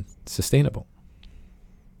and sustainable.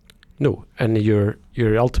 No, and you're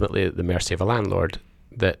ultimately at the mercy of a landlord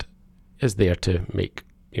that is there to make,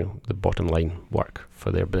 you know, the bottom line work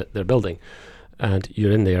for their building, and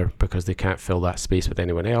you're in there because they can't fill that space with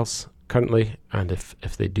anyone else currently. And if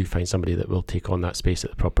they do find somebody that will take on that space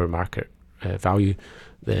at the proper market value,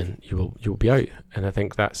 then you'll be out. And I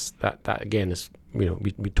think that again is, you know,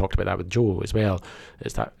 we talked about that with Joe as well.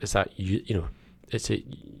 It's that you know, it's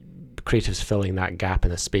creatives filling that gap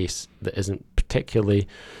in a space that isn't particularly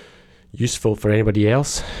useful for anybody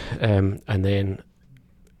else, and then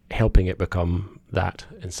helping it become that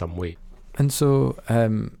in some way. And so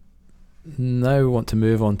now I want to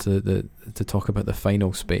move on to talk about the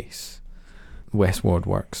final space, Westward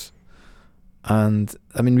Works. And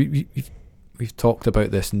I mean, we've talked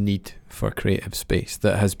about this need for creative space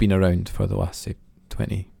that has been around for the last, say,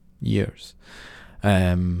 20 years.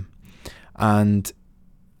 And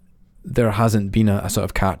there hasn't been a sort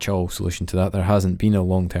of catch-all solution to that. There hasn't been a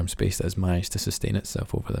long-term space that has managed to sustain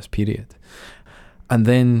itself over this period. And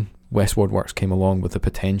then Westward Works came along with the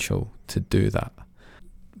potential to do that.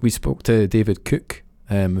 We spoke to David Cook,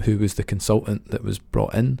 who was the consultant that was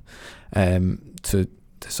brought in to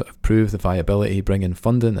sort of prove the viability, bring in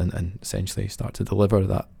funding, and essentially start to deliver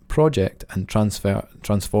that project and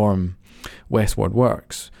transform Westward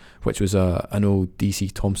Works, which was an old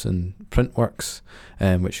DC Thomson print works,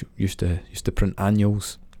 which used to print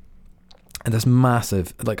annuals, and this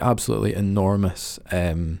massive, like absolutely enormous,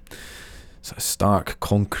 sort of stark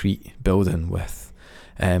concrete building with,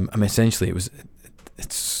 essentially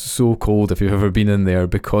it's so cold if you've ever been in there,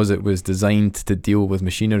 because it was designed to deal with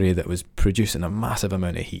machinery that was producing a massive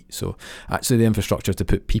amount of heat. So actually the infrastructure to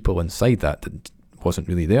put people inside that wasn't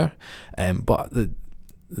really there, but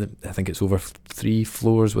I think it's over 3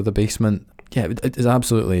 floors with a basement. Yeah, it is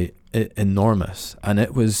absolutely enormous, and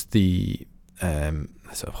it was the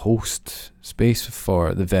sort of host space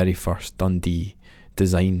for the very first Dundee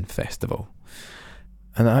Design Festival.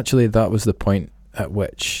 And actually that was the point at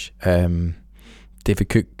which David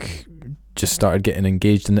Cook just started getting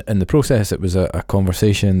engaged in the process. It was a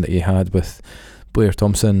conversation that he had with Blair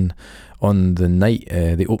Thompson on the night,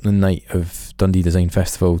 the opening night of Dundee Design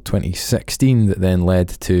Festival 2016, that then led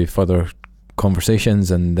to further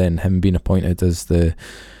conversations and then him being appointed as a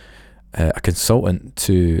consultant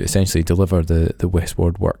to essentially deliver the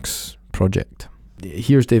Westward Works project.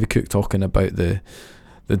 Here's David Cook talking about the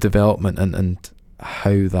development and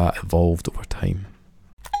how that evolved over time.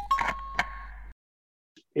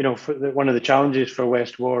 One of the challenges for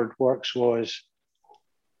Westward Works was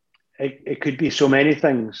it could be so many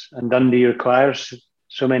things, and Dundee requires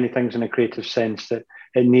so many things in a creative sense that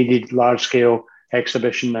it needed large-scale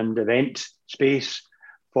exhibition and event space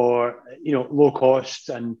for low cost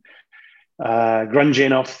and grungy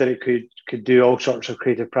enough that it could do all sorts of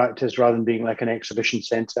creative practice rather than being like an exhibition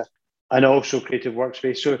centre, and also creative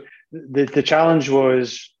workspace. So the challenge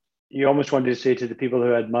was, you almost wanted to say to the people who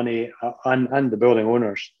had money and the building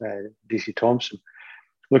owners, DC Thomson,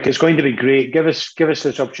 look, it's going to be great. Give us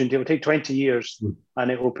this opportunity. It will take 20 years and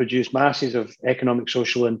it will produce masses of economic,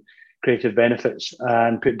 social and creative benefits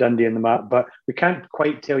and put Dundee on the map. But we can't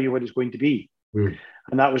quite tell you what it's going to be. And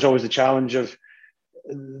that was always the challenge of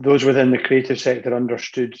those within the creative sector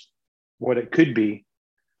understood what it could be,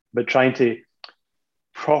 but trying to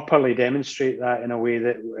properly demonstrate that in a way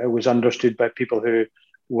that it was understood by people who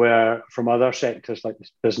were from other sectors like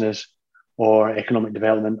business or economic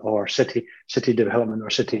development or city development or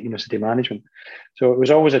city management. So it was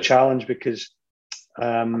always a challenge because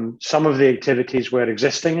some of the activities were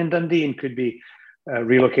existing in Dundee and could be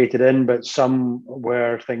relocated in, but some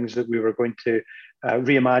were things that we were going to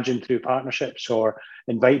reimagine through partnerships or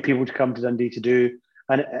invite people to come to Dundee to do.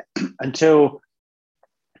 And until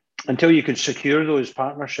you could secure those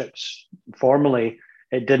partnerships formally,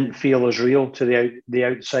 it didn't feel as real to the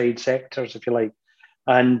outside sectors, if you like.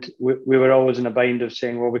 And we were always in a bind of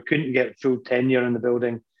saying, well, we couldn't get full tenure in the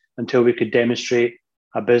building until we could demonstrate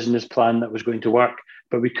a business plan that was going to work.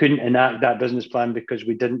 But we couldn't enact that business plan because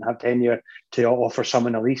we didn't have tenure to offer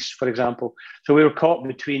someone a lease, for example. So we were caught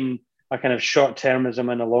between a kind of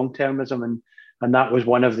short-termism and a long-termism, and that was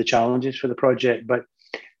one of the challenges for the project. But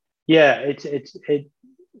yeah,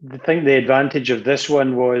 the advantage of this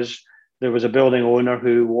one was there was a building owner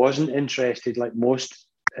who wasn't interested, like most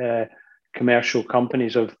commercial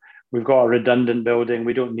companies, of we've got a redundant building,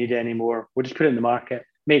 we don't need it anymore, we'll just put it in the market,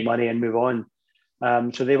 make money and move on.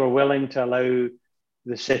 So they were willing to allow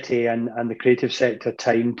the city and the creative sector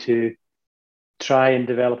time to try and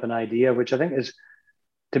develop an idea, which I think is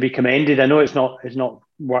to be commended. I know it's not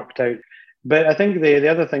worked out, but I think the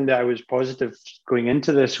other thing that I was positive going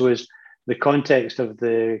into this was the context of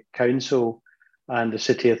the council and the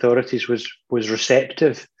city authorities was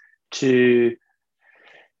receptive to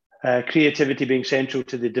creativity being central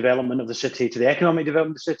to the development of the city, to the economic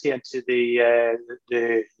development of the city, and to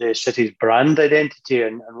the city's brand identity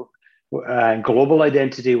and global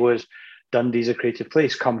identity. Was Dundee's a creative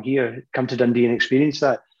place? Come here, come to Dundee and experience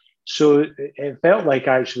that. So it felt like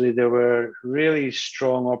actually there were really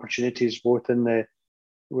strong opportunities, both in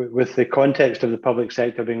with the context of the public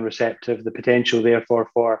sector being receptive, the potential therefore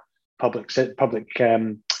for public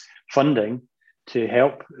funding to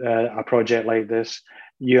help a project like this.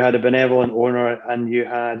 You had a benevolent owner and you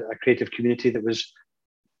had a creative community that was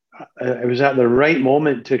it was at the right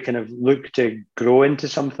moment to kind of look to grow into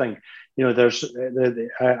something. I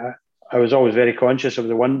was always very conscious of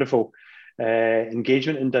the wonderful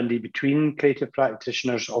engagement in Dundee between creative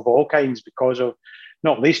practitioners of all kinds,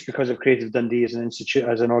 not least because of Creative Dundee as an institute,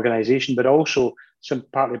 as an organisation, but also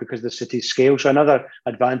partly because of the city's scale. So another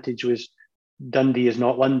advantage was Dundee is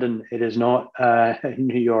not London, it is not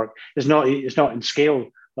New York, it's not in scale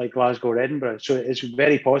like Glasgow or Edinburgh. So it's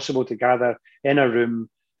very possible to gather in a room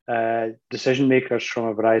decision makers from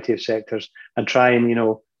a variety of sectors and try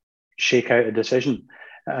and shake out a decision.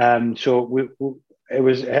 So it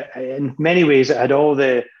was, in many ways, it had all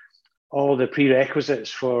the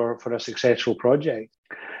prerequisites for a successful project.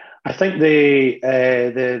 I think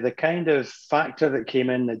the kind of factor that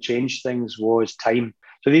came in that changed things was time.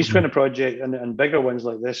 So these kind of projects and bigger ones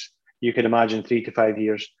like this, you can imagine 3 to 5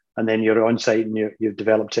 years, and then you're on site and you've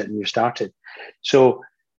developed it and you've started. So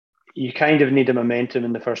you kind of need a momentum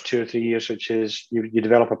in the first 2 or 3 years, which is you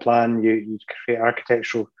develop a plan, you create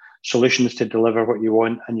architectural solutions to deliver what you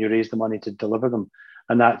want, and you raise the money to deliver them.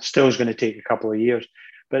 And that still is going to take a couple of years.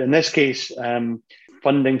 But in this case,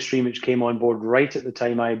 funding stream, which came on board right at the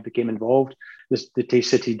time I became involved, the Tay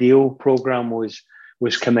City Deal programme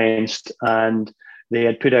was commenced, and they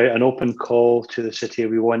had put out an open call to the city.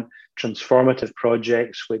 We want transformative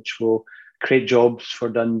projects which will create jobs for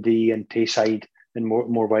Dundee and Tayside and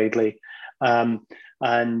more widely.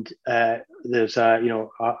 And there's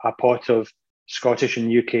a pot of Scottish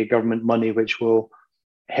and UK government money which will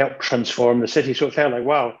help transform the city. So it felt like,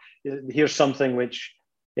 wow, here's something which,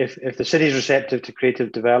 if the city's receptive to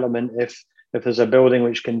creative development, if there's a building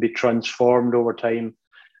which can be transformed over time,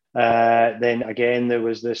 then again there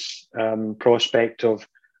was this prospect of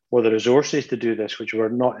the resources to do this, which were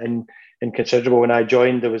not inconsiderable. When I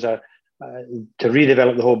joined, there was to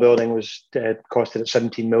redevelop the whole building was costed at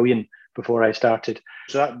 17 million before I started.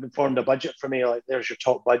 So that formed a budget for me. Like, there's your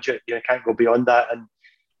top budget. You can't go beyond that, and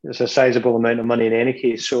it's a sizable amount of money in any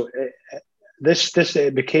case. So this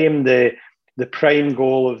became the prime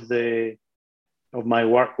goal of my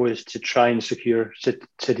work, was to try and secure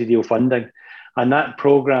city deal funding, and that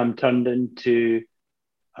program turned into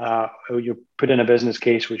you put in a business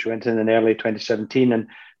case which went in early 2017, and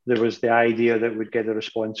there was the idea that we'd get a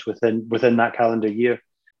response within that calendar year.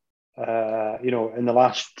 In the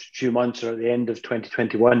last few months, or at the end of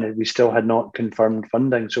 2021, we still had not confirmed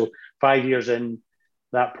funding. So 5 years in,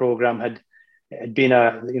 that program had been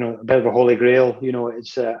a bit of a holy grail.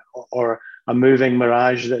 It's or a moving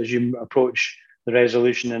mirage that as you approach the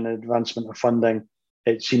resolution and advancement of funding,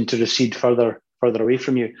 it seemed to recede further away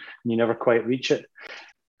from you, and you never quite reach it.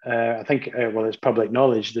 I think, it's public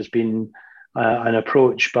knowledge, there's been an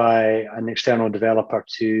approach by an external developer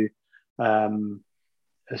to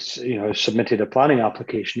submitted a planning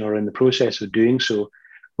application, or in the process of doing so,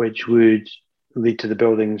 which would lead to the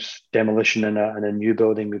building's demolition and a new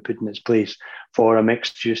building be put in its place for a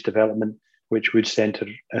mixed-use development, which would centre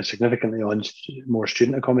significantly on more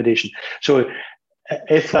student accommodation. So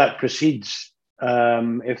if that proceeds,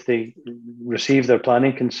 if they receive their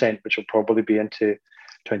planning consent, which will probably be into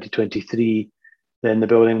 2023, then the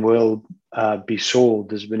building will be sold.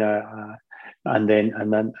 There's been and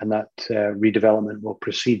that redevelopment will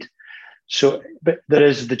proceed. So, but there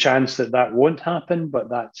is the chance that won't happen. But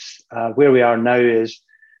that's where we are now. Is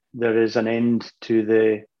there is an end to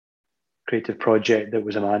the creative project that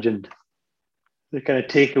was imagined. The kind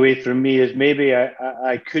of takeaway from me is maybe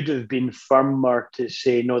I could have been firmer to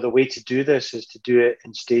say, no, the way to do this is to do it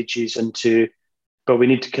in stages, but we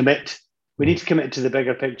need to commit. We need to commit to the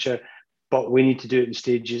bigger picture, but we need to do it in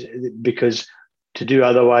stages, because to do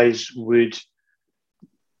otherwise would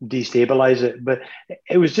destabilize it. But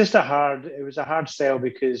it was a hard sell,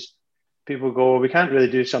 because people go, we can't really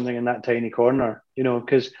do something in that tiny corner,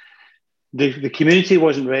 because the community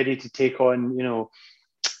wasn't ready to take on,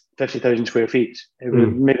 50,000 square feet. It was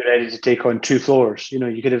maybe ready to take on 2 floors.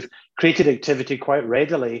 You could have created activity quite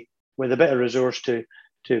readily with a bit of resource to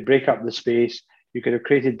break up the space. You could have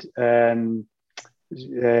created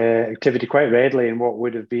activity quite readily in what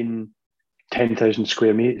would have been 10,000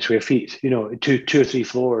 square feet, 2 or 3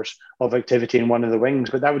 floors of activity in one of the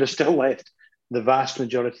wings, but that would have still left the vast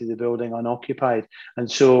majority of the building unoccupied.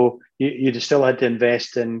 And so you'd have still had to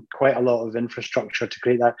invest in quite a lot of infrastructure to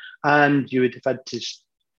create that. And you would have had to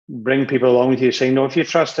bring people along with you saying, no, if you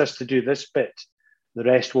trust us to do this bit, the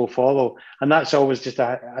rest will follow. And that's always just,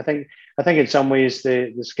 I think in some ways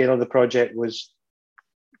the scale of the project was,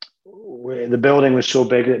 the building was so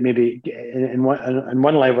big that maybe in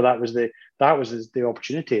one level that was the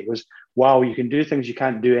opportunity. It was, wow, you can do things you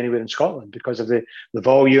can't do anywhere in Scotland because of the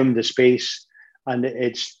volume, the space, and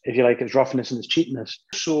its, if you like, its roughness and its cheapness.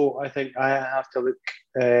 So I think I have to look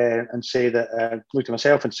to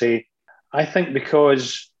myself and say, I think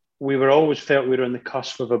because we were always felt we were on the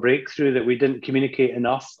cusp of a breakthrough, that we didn't communicate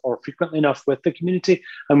enough or frequently enough with the community,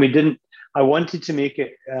 and I wanted to make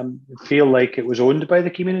it feel like it was owned by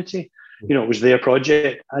the community. It was their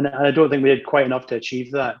project, and I don't think we did quite enough to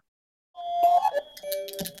achieve that.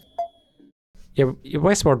 Yeah,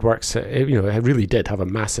 Westward Works, it really did have a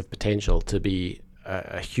massive potential to be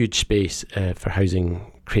a huge space for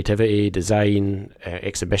housing creativity, design,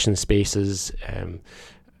 exhibition spaces.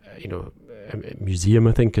 A museum,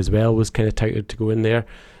 I think, as well, was kind of touted to go in there.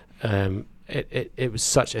 It was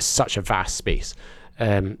such a vast space.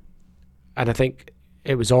 And I think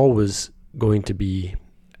it was always going to be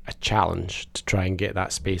a challenge to try and get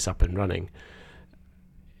that space up and running.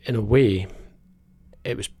 In a way,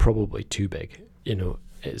 it was probably too big.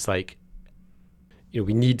 It's like,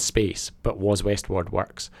 we need space, but was Westward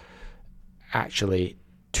Works actually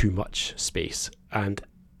too much space? And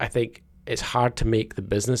I think it's hard to make the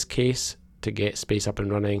business case to get space up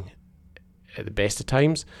and running at the best of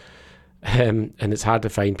times. And it's hard to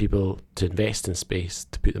find people to invest in space,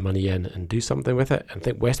 to put the money in and do something with it. And I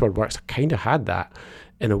think Westward Works kind of had that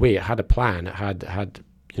in a way. It had a plan. It had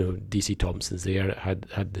DC Thompson's there. It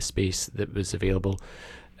had the space that was available.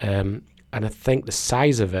 And I think the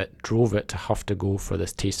size of it drove it to have to go for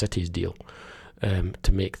this Tay Cities deal.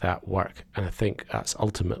 to make that work. And I think that's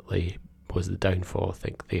ultimately was the downfall, I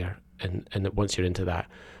think, there. And that once you're into that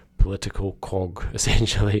political cog,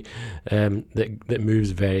 essentially, that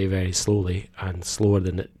moves very, very slowly and slower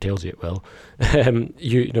than it tells you it will,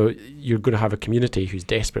 you're going to have a community who's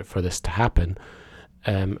desperate for this to happen,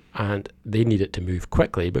 and they need it to move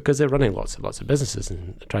quickly because they're running lots of businesses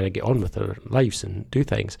and trying to get on with their lives and do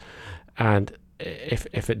things. And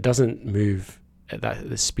if it doesn't move at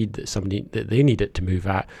the speed that they need it to move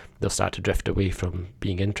at, they'll start to drift away from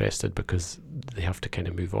being interested because they have to kind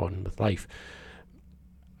of move on with life.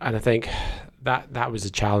 And I think that was the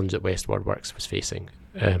challenge that Westward Works was facing,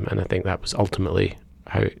 and I think that was ultimately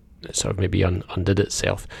how it sort of maybe undid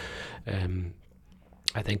itself.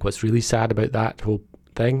 I think what's really sad about that whole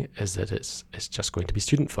thing is that it's just going to be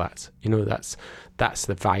student flats. That's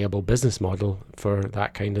the viable business model for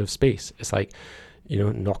that kind of space. It's like,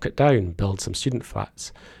 knock it down, build some student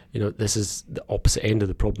flats. This is the opposite end of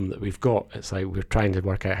the problem that we've got. It's like we're trying to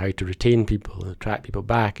work out how to retain people and attract people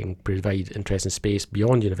back and provide interesting space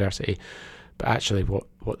beyond university. But actually what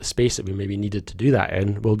the space that we maybe needed to do that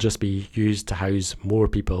in will just be used to house more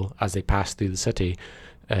people as they pass through the city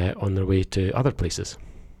on their way to other places.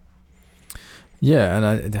 Yeah,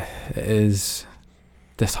 and it is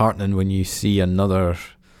disheartening when you see another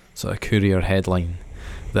sort of Courier headline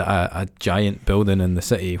that a giant building in the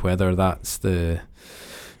city, whether that's the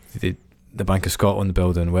Bank of Scotland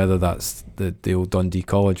building, whether that's the old Dundee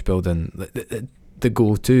College building, the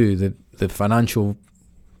go-to, the financial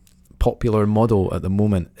popular model at the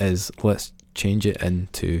moment is let's change it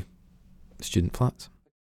into student flats.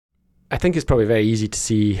 I think it's probably very easy to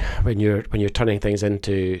see when you're turning things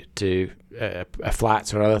into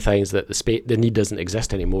flats or other things that the need doesn't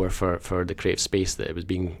exist anymore for the creative space that it was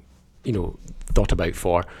being thought about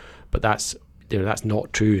for. But that's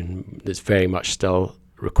not true, and it's very much still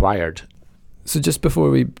required. So just before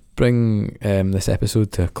we bring this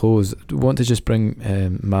episode to a close, I want to just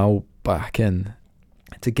bring Mal back in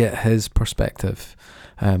to get his perspective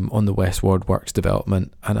on the Westward Works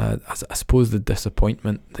development, and I suppose the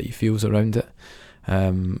disappointment that he feels around it.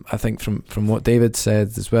 I think from what David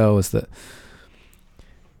said as well is that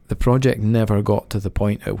the project never got to the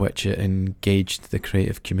point at which it engaged the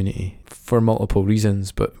creative community for multiple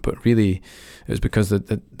reasons, but really it was because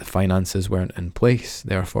the finances weren't in place.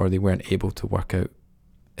 Therefore, they weren't able to work out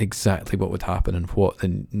exactly what would happen and what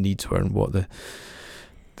the needs were and what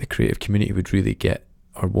the creative community would really get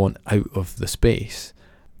or want out of the space.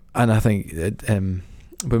 And I think that,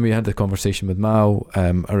 when we had the conversation with Mal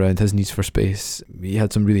around his needs for space, he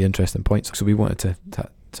had some really interesting points. So we wanted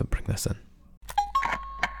to bring this in.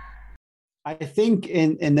 I think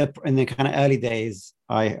in the kind of early days,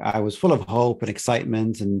 I was full of hope and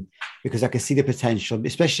excitement, and because I could see the potential,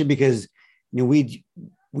 especially because we'd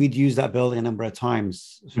used that building a number of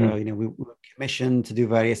times. So we were commissioned to do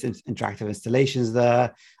various interactive installations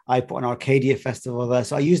there. I put an Arcadia festival there,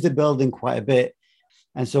 so I used the building quite a bit,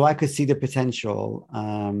 and so I could see the potential.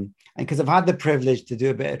 And because I've had the privilege to do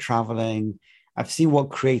a bit of traveling, I've seen what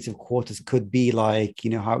creative quarters could be like.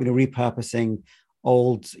 How repurposing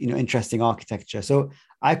old, interesting architecture. So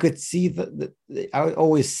I could see that I would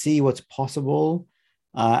always see what's possible.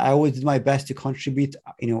 I always did my best to contribute,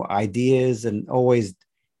 ideas, and always,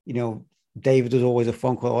 David was always a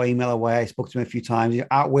phone call or email away. I spoke to him a few times,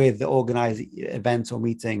 out with the organized events or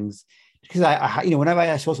meetings, because I whenever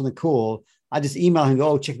I saw something cool, I just email him and go,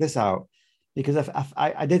 oh, check this out. Because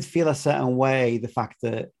I did feel a certain way, the fact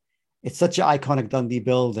that it's such an iconic Dundee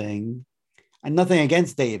building. And nothing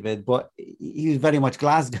against David, but he was very much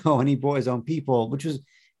Glasgow and he brought his own people, which was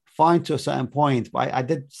fine to a certain point. But I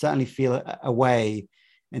did certainly feel a way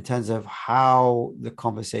in terms of how the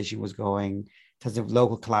conversation was going, in terms of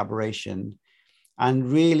local collaboration.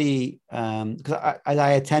 And really, because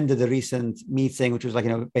I attended a recent meeting, which was like,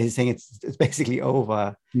 basically saying it's basically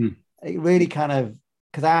over. It really kind of,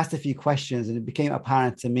 because I asked a few questions and it became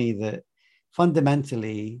apparent to me that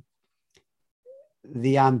fundamentally,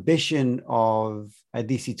 the ambition of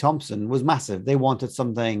DC Thomson was massive. They wanted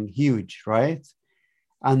something huge, right?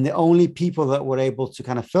 And the only people that were able to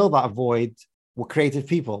kind of fill that void were creative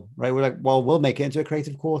people, right? We're like, well, we'll make it into a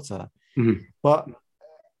creative quarter. But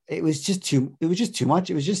it was just too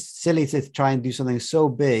much. It was just silly to try and do something so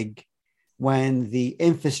big when the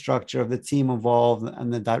infrastructure of the team involved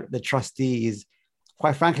and the trustees,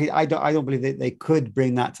 quite frankly, I don't believe they could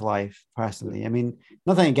bring that to life personally. I mean,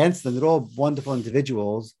 nothing against them. They're all wonderful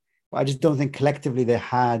individuals, but I just don't think collectively they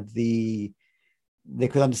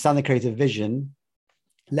could understand the creative vision,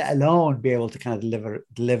 let alone be able to kind of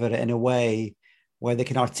deliver it in a way where they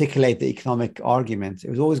can articulate the economic argument. It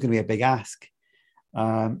was always going to be a big ask.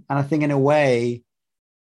 And I think in a way,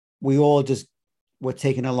 we all just were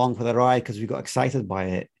taken along for the ride because we got excited by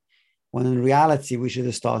it. When in reality, we should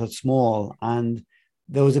have started small. And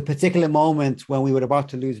there was a particular moment when we were about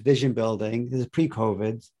to lose Vision Building. This is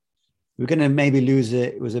pre-COVID. We were going to maybe lose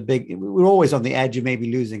it. It was we were always on the edge of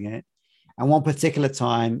maybe losing it. And one particular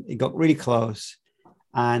time, it got really close.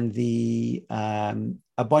 And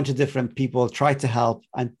a bunch of different people tried to help.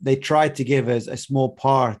 And they tried to give us a small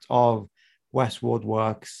part of Westward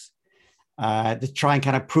Works to try and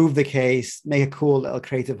kind of prove the case, make a cool little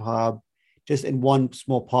creative hub, just in one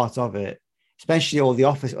small part of it, especially all the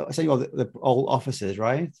old offices,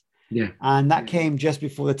 right? Yeah. And that came just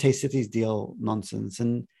before the Taste Cities deal nonsense.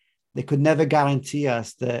 And they could never guarantee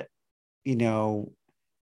us that,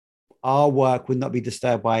 our work would not be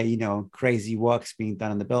disturbed by, crazy works being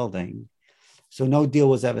done in the building. So no deal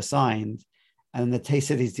was ever signed. And the Taste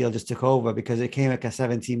Cities deal just took over because it came like a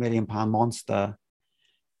 £17 million monster.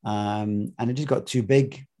 And it just got too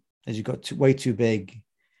big. It just got way too big.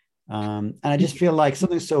 And I just feel like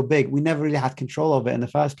something so big, we never really had control of it in the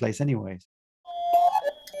first place anyways.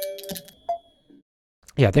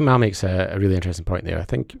 Yeah, I think Mal makes a really interesting point there. I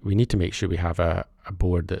think we need to make sure we have a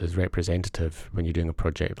board that is representative when you're doing a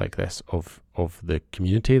project like this of the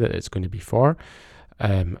community that it's going to be for,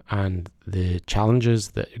 and the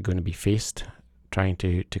challenges that are going to be faced trying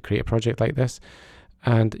to create a project like this.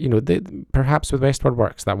 And, perhaps with Westward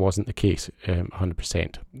Works, that wasn't the case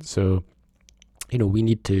 100%. So, we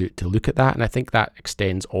need to look at that. And I think that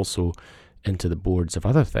extends also into the boards of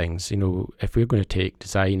other things. If we're going to take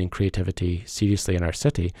design and creativity seriously in our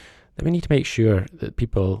city, then we need to make sure that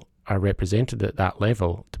people are represented at that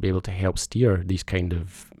level to be able to help steer these kind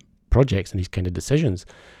of projects and these kind of decisions.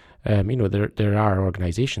 There are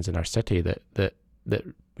organisations in our city that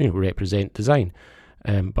represent design,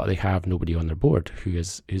 but they have nobody on their board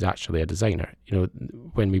who's actually a designer.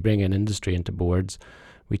 When we bring in industry into boards,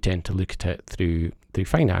 we tend to look at it through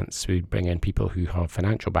finance. We bring in people who have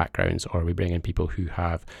financial backgrounds, or we bring in people who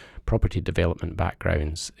have property development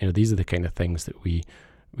backgrounds. These are the kind of things that we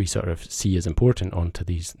sort of see as important onto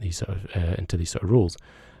these sort of roles.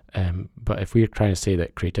 But if we're trying to say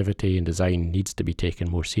that creativity and design needs to be taken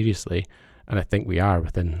more seriously, and I think we are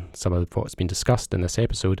within some of what's been discussed in this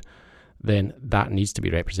episode, then that needs to be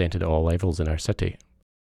represented at all levels in our city.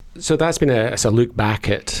 So that's been a look back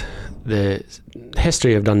at the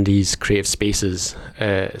history of Dundee's creative spaces,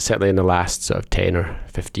 certainly in the last sort of 10 or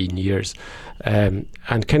 15 years, and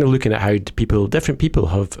kind of looking at how different people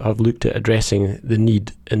have looked at addressing the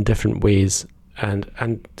need in different ways, and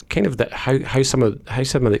kind of how some of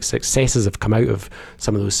the successes have come out of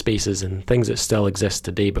some of those spaces and things that still exist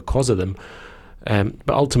today because of them.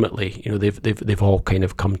 But ultimately, they've all kind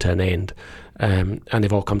of come to an end, and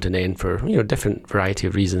they've all come to an end for different variety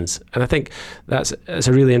of reasons. And I think it's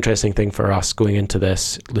a really interesting thing for us going into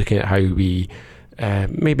this, looking at how we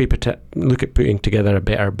maybe look at putting together a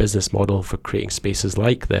better business model for creating spaces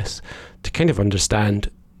like this, to kind of understand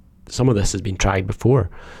some of this has been tried before,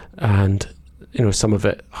 and some of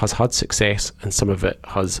it has had success and some of it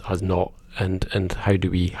has not, and how do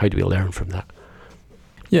we learn from that?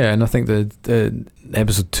 Yeah, and I think the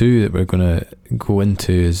episode 2 that we're going to go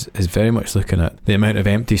into is very much looking at the amount of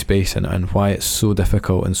empty space and why it's so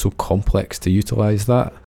difficult and so complex to utilise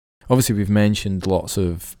that. Obviously, we've mentioned lots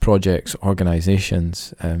of projects,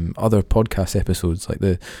 organisations, other podcast episodes, like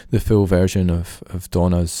the full version of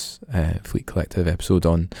Donna's Fleet Collective episode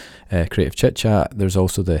on Creative Chit Chat. There's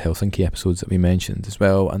also the Helsinki episodes that we mentioned as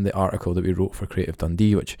well, and the article that we wrote for Creative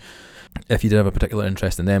Dundee, which, if you did have a particular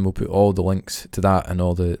interest in them, we'll put all the links to that and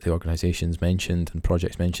all the organisations mentioned and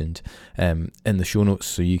projects mentioned in the show notes,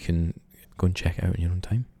 so you can go and check it out in your own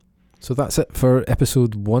time. So that's it for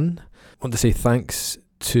episode 1. I want to say thanks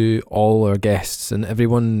to all our guests and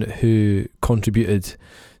everyone who contributed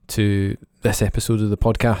to this episode of the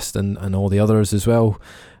podcast, and all the others as well.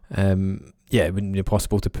 It wouldn't be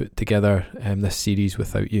possible to put together this series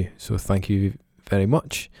without you, so thank you very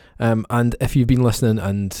much. And if you've been listening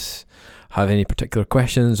and have any particular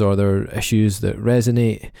questions, or there are issues that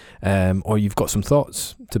resonate, or you've got some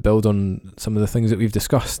thoughts to build on some of the things that we've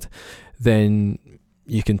discussed, then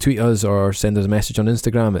you can tweet us or send us a message on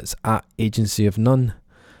Instagram. It's @agencyofnone.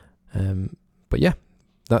 But yeah,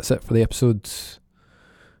 that's it for the episode.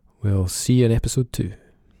 We'll see you in episode 2.